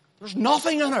 There's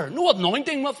nothing in her. No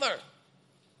anointing with her.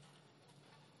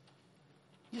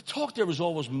 You talk, there was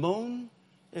always moan.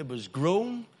 It was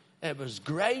groan. It was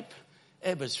gripe.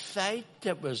 It was fight.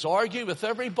 It was argue with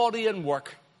everybody in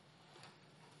work.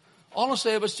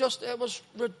 Honestly, it was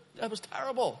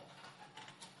terrible.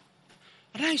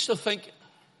 And I used to think,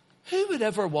 who would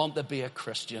ever want to be a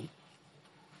Christian?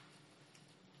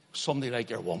 Somebody like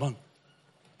your woman.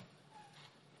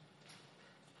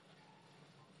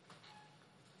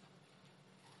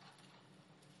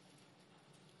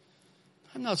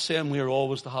 I'm not saying we're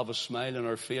always to have a smile on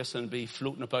our face and be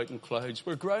floating about in clouds.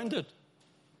 We're grounded.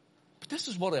 But this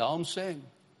is what I am saying.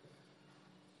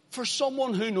 For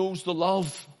someone who knows the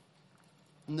love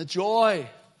and the joy,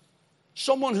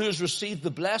 someone who has received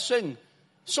the blessing,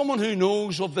 someone who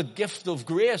knows of the gift of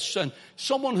grace, and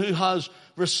someone who has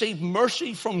received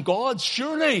mercy from God,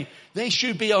 surely they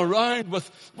should be around with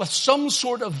some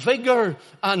sort of vigor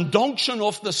and unction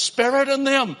of the Spirit in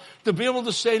them to be able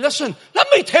to say, listen, let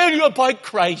me tell you about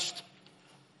Christ.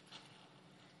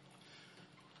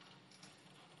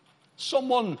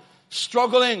 Someone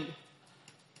struggling,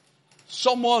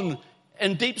 someone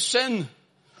in deep sin.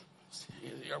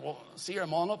 See her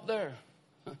mom up there?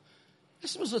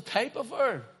 This was a type of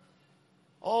her.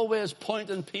 Always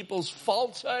pointing people's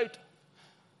faults out.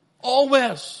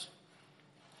 Always.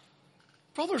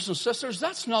 Brothers and sisters,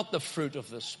 that's not the fruit of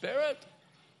the Spirit.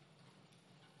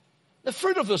 The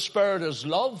fruit of the Spirit is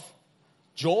love,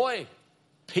 joy,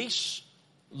 peace,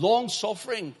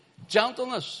 long-suffering,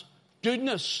 gentleness,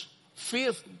 goodness,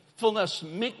 faithfulness,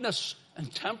 meekness,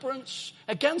 and temperance.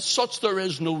 Against such there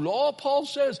is no law, Paul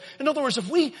says. In other words, if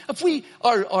we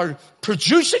are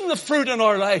producing the fruit in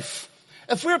our life,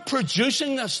 if we're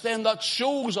producing this, then that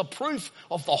shows a proof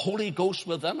of the Holy Ghost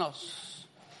within us.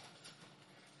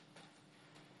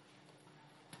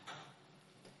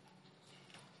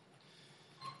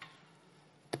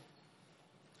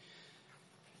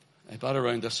 I better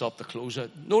round this up to close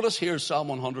it. Notice here Psalm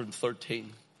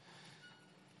 113.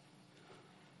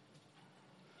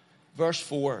 Verse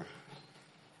 4.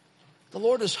 The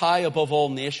Lord is high above all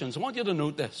nations. I want you to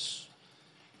note this.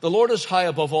 The Lord is high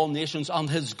above all nations, and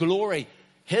His glory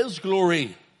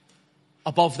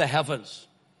above the heavens.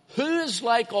 Who is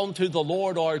like unto the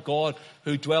Lord our God,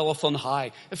 who dwelleth on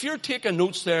high? If you're taking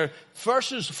notes there,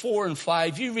 verses 4 and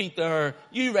 5,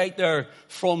 you write there,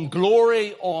 from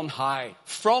glory on high.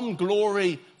 From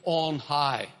glory on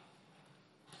high.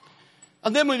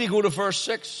 And then when we go to verse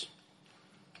 6,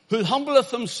 who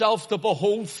humbleth himself to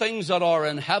behold things that are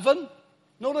in heaven.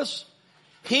 Notice,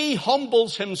 He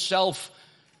humbles Himself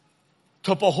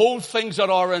to behold things that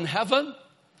are in heaven.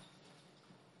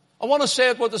 I want to say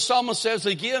it what the psalmist says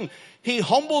again. He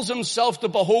humbles Himself to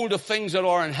behold the things that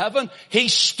are in heaven. He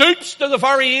stoops to the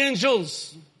very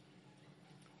angels.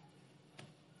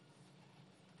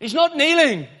 He's not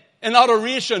kneeling in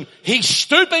adoration. He's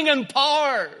stooping in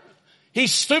power.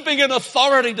 He's stooping in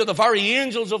authority to the very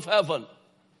angels of heaven.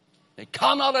 They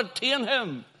cannot attain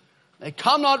Him. They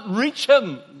cannot reach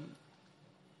him.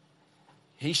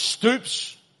 He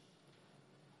stoops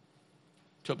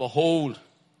to behold.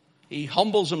 He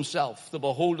humbles himself to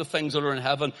behold the things that are in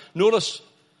heaven. Notice,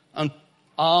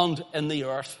 and in the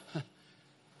earth.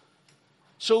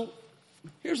 So,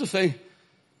 here's the thing.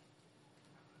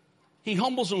 He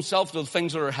humbles himself to the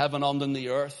things that are in heaven and in the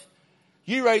earth.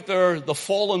 You right there, the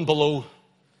fallen below.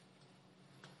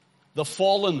 The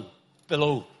fallen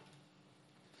below.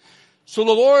 So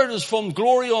the Lord is from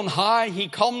glory on high. He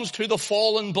comes to the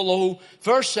fallen below.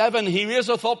 Verse 7, he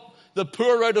raiseth up the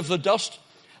poor out of the dust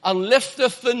and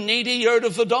lifteth the needy out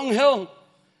of the dunghill.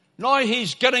 Now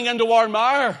he's getting into our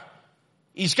mire.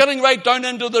 He's getting right down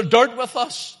into the dirt with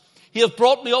us. He hath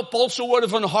brought me up also out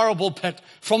of an horrible pit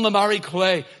from the miry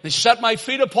clay. He set my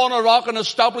feet upon a rock and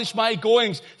established my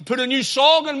goings. He put a new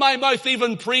song in my mouth,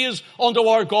 even praise unto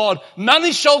our God.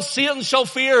 Many shall see it and shall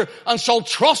fear and shall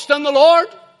trust in the Lord.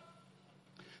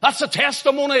 That's a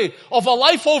testimony of a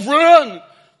life of ruin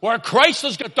where Christ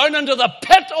has got down into the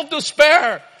pit of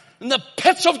despair, in the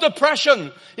pits of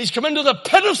depression. He's come into the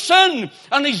pit of sin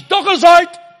and he's dug us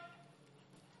out.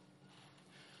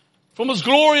 From his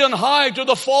glory on high to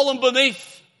the fallen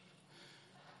beneath.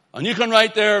 And you can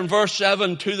write there in verse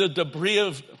 7, to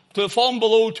the fallen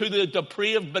below, to the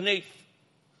depraved beneath.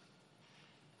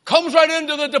 Comes right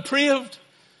into the depraved.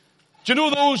 Do you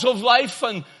know those of life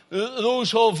and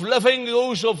those of living,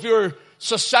 those of your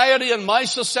society and my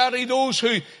society, those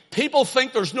who people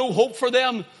think there's no hope for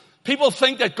them. People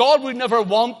think that God would never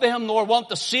want them nor want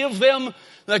to save them,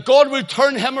 that God would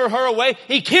turn him or her away.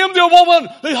 He came to a woman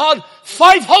who had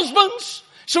 5 husbands.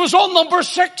 She was on number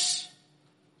 6.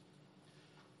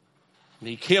 And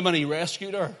he came and he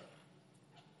rescued her.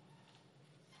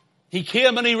 He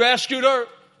came and he rescued her.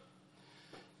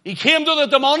 He came to the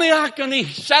demoniac and he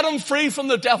set him free from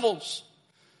the devils.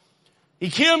 He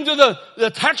came to the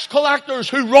tax collectors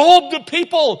who robbed the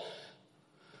people.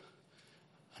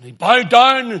 And he bowed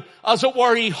down, as it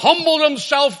were, he humbled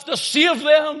himself to save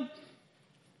them.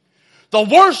 The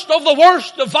worst of the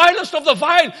worst, the vilest of the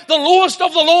vile, the lowest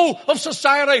of the low of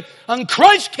society. And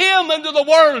Christ came into the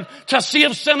world to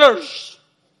save sinners.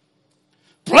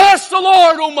 Bless the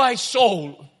Lord, O my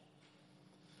soul,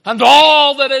 and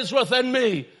all that is within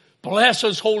me. Bless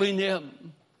his holy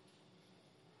name.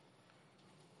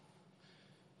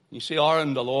 You say,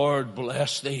 Aaron, the Lord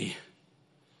bless thee.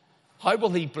 How will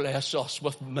he bless us?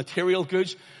 With material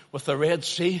goods, with the Red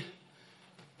Sea,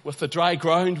 with the dry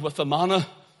ground, with the manna,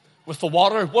 with the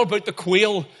water? What about the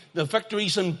quail, the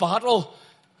victories in battle?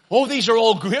 Oh, these are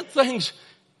all great things.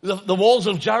 The walls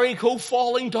of Jericho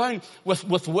falling down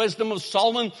with wisdom of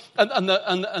Solomon and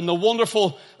the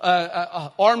wonderful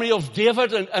army of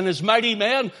David and his mighty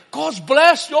men. God's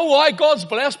blessed. Oh, why God's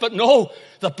blessed? But no,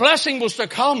 the blessing was to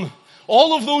come.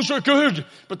 All of those are good,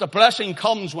 but the blessing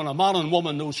comes when a man and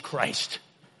woman knows Christ.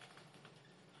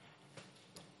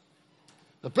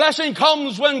 The blessing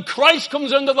comes when Christ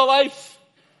comes into the life.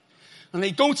 And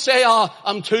they don't say,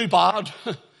 I'm too bad.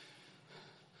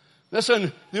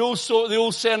 Listen, the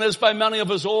old saying is by many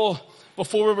of us,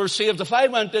 before we were saved, if I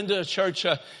went into a church,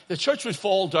 the church would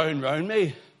fall down round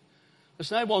me.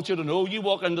 Listen, I want you to know, you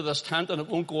walk into this tent and it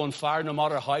won't go on fire no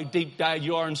matter how deep dyed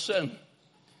you are in sin.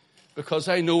 Because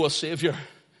I know a Savior.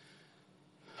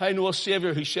 I know a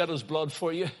Savior who shed his blood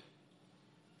for you.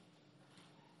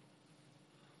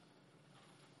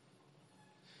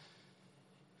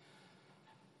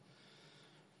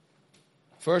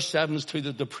 Verse 7 is to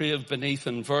the depraved beneath,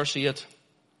 and verse 8,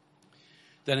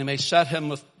 then he may set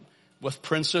him with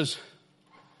princes.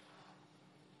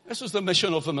 This is the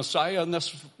mission of the Messiah in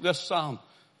this psalm.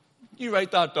 You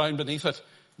write that down beneath it.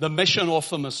 The mission of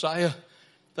the Messiah,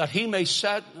 that he may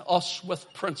set us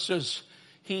with princes.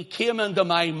 He came into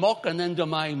my muck and into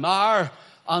my mire,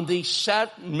 and he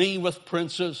set me with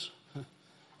princes.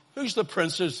 Who's the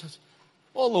princes?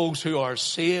 All those who are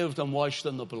saved and washed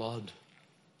in the blood.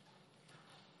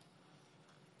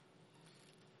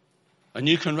 And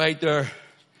you can write there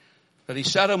that he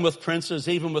set him with princes,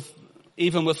 even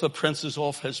with the princes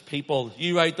of his people.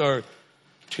 You write there,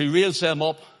 to raise them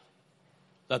up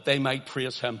that they might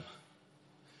praise him.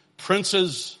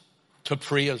 Princes to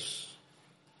praise.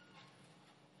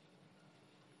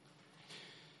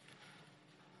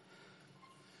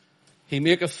 He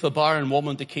maketh the barren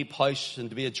woman to keep house and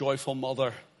to be a joyful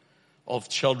mother of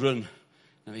children.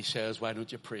 And he says, why don't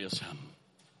you praise him?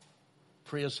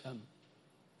 Praise him.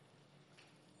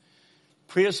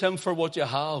 Praise him for what you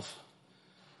have.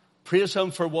 Praise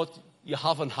him for what you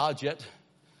haven't had yet.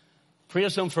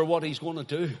 Praise him for what he's going to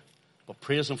do. But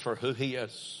praise him for who he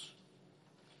is.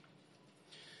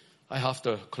 I have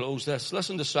to close this.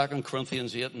 Listen to 2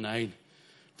 Corinthians 8 and 9.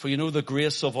 For you know the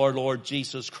grace of our Lord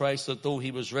Jesus Christ, that though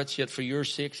he was rich, yet for your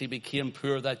sakes he became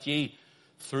poor, that ye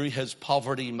through his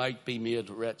poverty might be made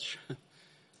rich.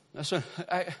 Listen,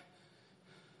 I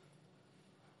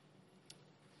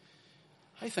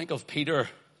think of Peter,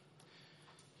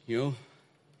 you know,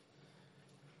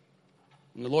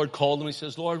 and the Lord called him. He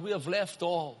says, Lord, we have left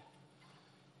all.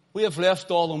 We have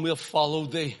left all and we have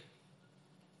followed thee.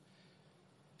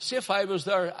 See, if I was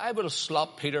there, I would have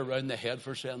slapped Peter around the head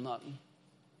for saying that.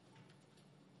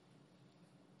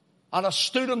 And I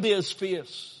stood him to his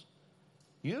face.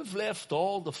 You've left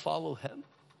all to follow him.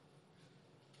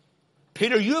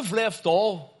 Peter, you've left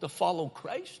all to follow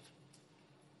Christ.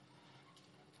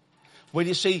 Well,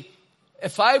 you see,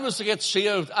 if I was to get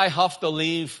saved, I have to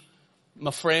leave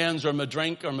my friends or my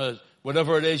drink or my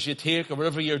whatever it is you take or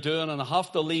whatever you're doing, and I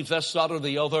have to leave this, that, or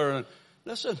the other. And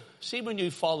listen, see, when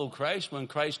you follow Christ, when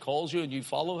Christ calls you and you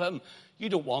follow him, you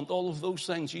don't want all of those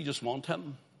things. You just want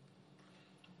him.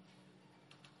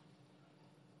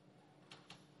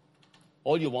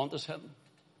 All you want is him.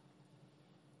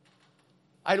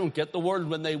 I don't get the world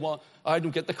when they want, I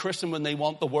don't get the Christian when they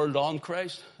want the world on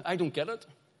Christ. I don't get it.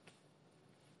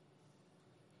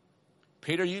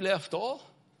 Peter, you left all.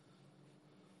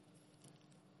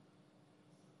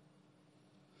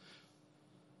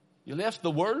 You left the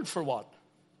world for what?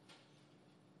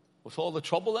 With all the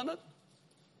trouble in it?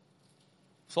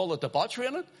 With all the debauchery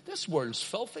in it? This world's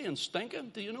filthy and stinking.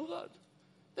 Do you know that?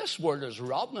 This world is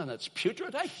rotten and it's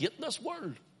putrid. I hate this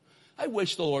world. I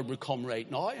wish the Lord would come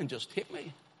right now and just take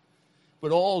me.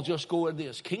 We'd all just go into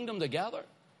his kingdom together.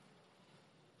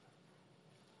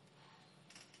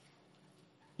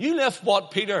 You left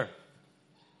what, Peter?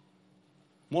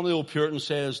 One of the old Puritans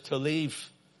says, to leave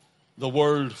the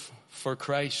world for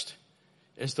Christ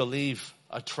is to leave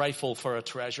a trifle for a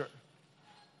treasure.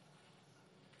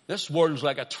 This world's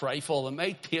like a trifle. It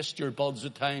may taste your buds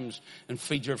at times and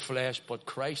feed your flesh, but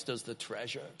Christ is the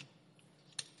treasure.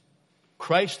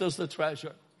 Christ is the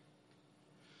treasure.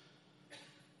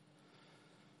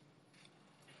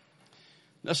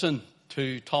 Listen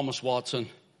to Thomas Watson.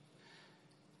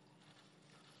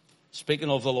 Speaking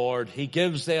of the Lord, he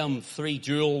gives them 3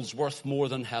 jewels worth more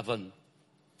than heaven.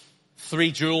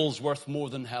 3 jewels worth more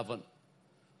than heaven.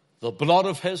 The blood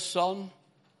of his Son,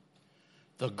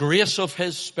 the grace of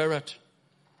his Spirit,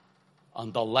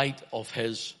 and the light of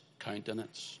his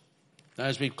countenance. Now,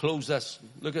 as we close this,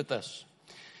 look at this.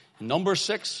 In number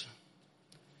 6,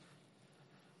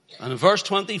 and in verse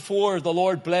 24, the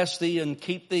Lord bless thee and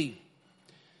keep thee.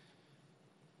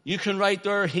 You can write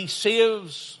there, he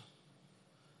saves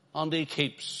and he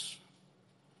keeps.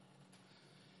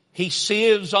 He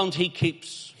saves and he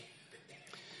keeps.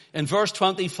 In verse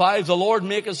 25, the Lord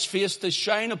make his face to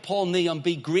shine upon thee and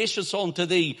be gracious unto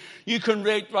thee. You can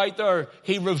write right there,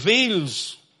 he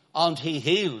reveals and he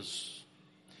heals.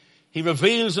 He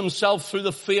reveals himself through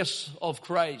the face of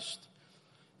Christ.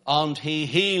 And he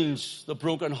heals the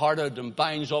brokenhearted and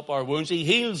binds up our wounds. He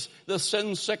heals the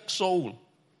sin-sick soul.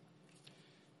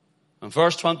 In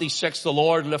verse 26, the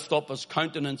Lord lift up his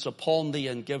countenance upon thee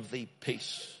and give thee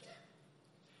peace.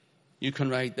 You can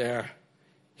write there,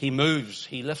 he moves,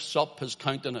 he lifts up his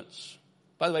countenance.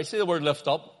 By the way, see the word lift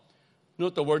up? You know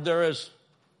what the word there is?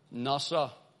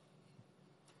 NASA.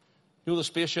 You know the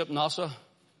spaceship NASA?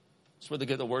 That's where they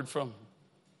get the word from.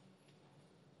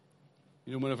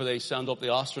 You know, whenever they send up the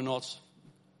astronauts,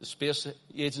 the space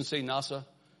agency, NASA,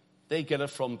 they get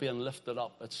it from being lifted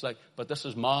up. It's like, but this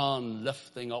is man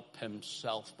lifting up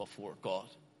himself before God.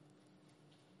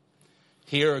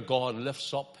 Here God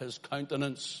lifts up his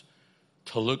countenance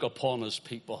to look upon his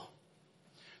people.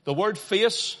 The word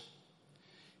face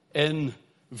in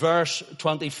verse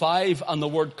 25 and the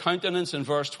word countenance in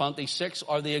verse 26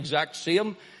 are the exact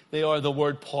same. They are the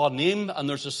word panim, and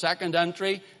there's a second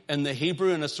entry in the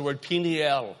Hebrew, and it's the word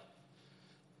peniel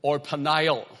or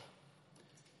peniel.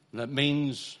 And it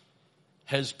means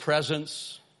his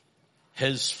presence,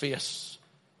 his face.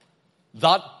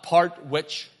 That part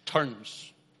which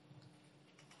turns.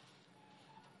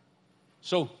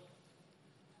 So,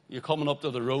 you're coming up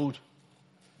to the road.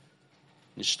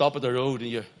 You stop at the road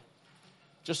and you,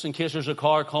 just in case there's a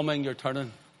car coming, you're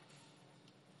turning.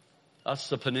 That's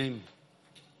the panim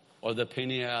or the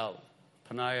peniel.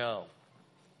 Peniel.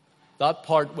 That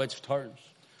part which turns.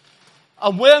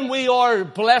 And when we are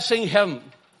blessing him,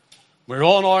 we're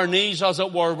on our knees, as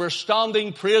it were. We're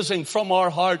standing, praising from our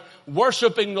heart,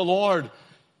 worshiping the Lord.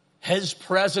 His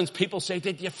presence. People say,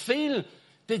 did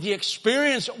you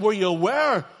experience, were you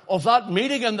aware of that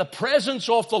meeting in the presence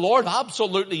of the Lord?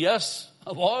 Absolutely, yes,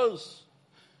 I was.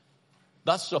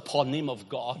 That's the panim of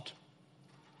God.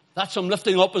 That's him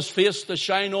lifting up his face to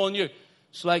shine on you.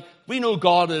 It's like, we know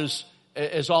God is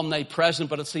omnipresent,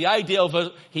 but it's the idea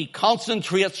of he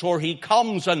concentrates, or he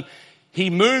comes and he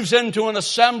moves into an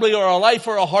assembly or a life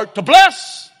or a heart to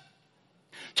bless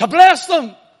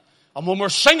them. And when we're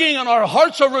singing and our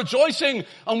hearts are rejoicing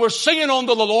and we're singing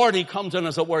unto the Lord, he comes in,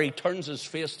 as it were, he turns his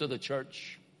face to the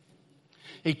church.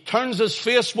 He turns his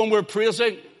face when we're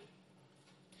praising.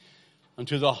 And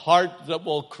to the heart that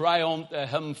will cry unto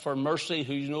him for mercy,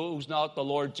 who knows not the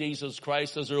Lord Jesus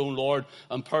Christ as their own Lord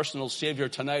and personal Savior,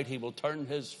 tonight he will turn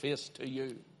his face to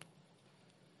you,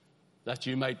 that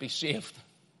you might be saved.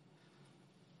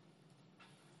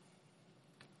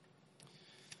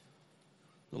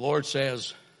 The Lord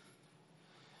says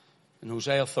in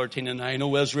Hosea 13:9,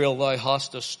 O Israel, thou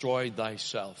hast destroyed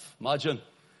thyself. Imagine,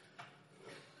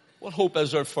 what hope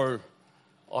is there for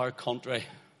our country?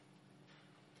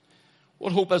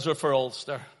 What hope is there for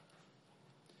Ulster?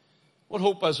 What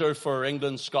hope is there for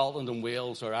England, Scotland and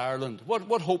Wales, or Ireland?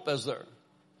 What hope is there?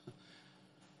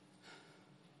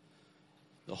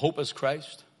 The hope is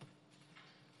Christ.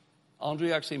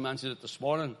 Andrew actually mentioned it this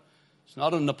morning. It's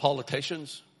not in the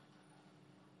politicians.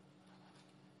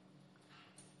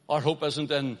 Our hope isn't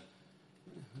in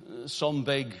some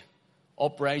big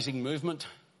uprising movement.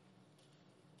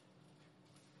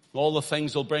 All the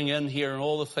things they'll bring in here, and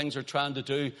all the things they're trying to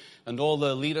do, and all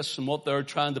the elitists and what they're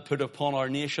trying to put upon our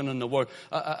nation and the world,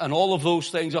 and all of those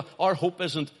things. Our hope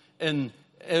isn't in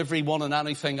everyone and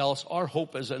anything else. Our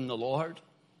hope is in the Lord.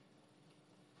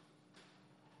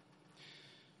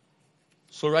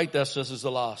 So write this is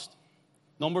the last.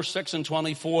 Number 6 and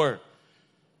 24.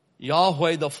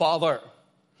 Yahweh the Father,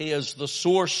 he is the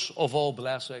source of all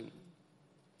blessing.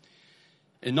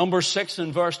 In number 6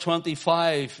 and verse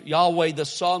 25, Yahweh the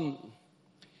Son,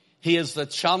 he is the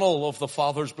channel of the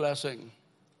Father's blessing.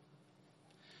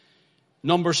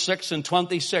 Number 6 and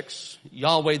 26,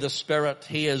 Yahweh the Spirit,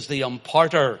 he is the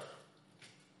imparter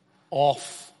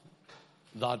of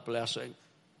that blessing.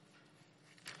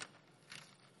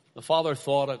 The Father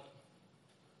thought it.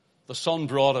 The Son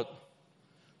brought it.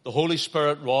 The Holy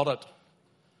Spirit wrought it.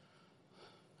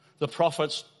 The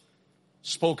prophets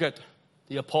spoke it.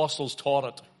 The apostles taught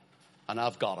it. And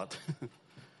I've got it.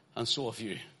 And so have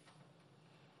you.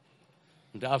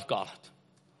 And I've got it.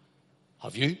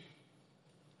 Have you?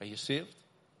 Are you saved?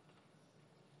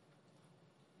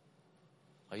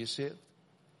 Are you saved?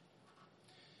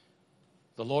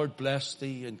 The Lord bless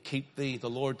thee and keep thee. The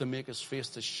Lord to make his face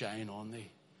to shine on thee.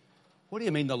 What do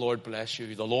you mean the Lord bless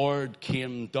you? The Lord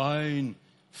came down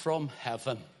from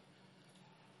heaven.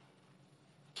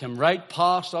 Came right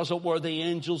past, as it were, the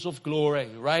angels of glory,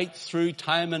 right through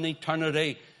time and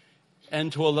eternity,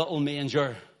 into a little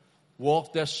manger,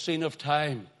 walked this scene of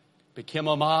time, became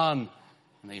a man,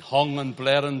 and he hung and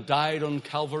bled and died on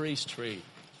Calvary's tree,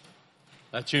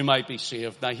 that you might be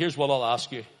saved. Now here's what I'll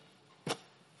ask you.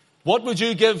 What would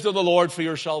you give to the Lord for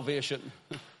your salvation?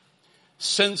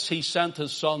 Since he sent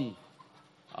his Son,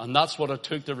 and that's what it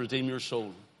took to redeem your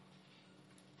soul.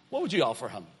 What would you offer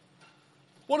him?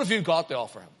 What have you got to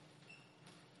offer him?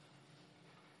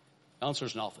 The answer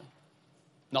is nothing.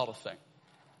 Not a thing.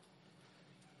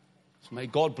 So may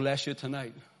God bless you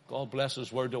tonight. God bless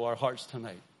his word to our hearts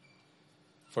tonight.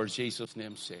 For Jesus'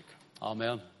 name's sake.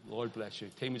 Amen. Lord bless you.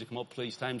 Take me to come up, please. Time's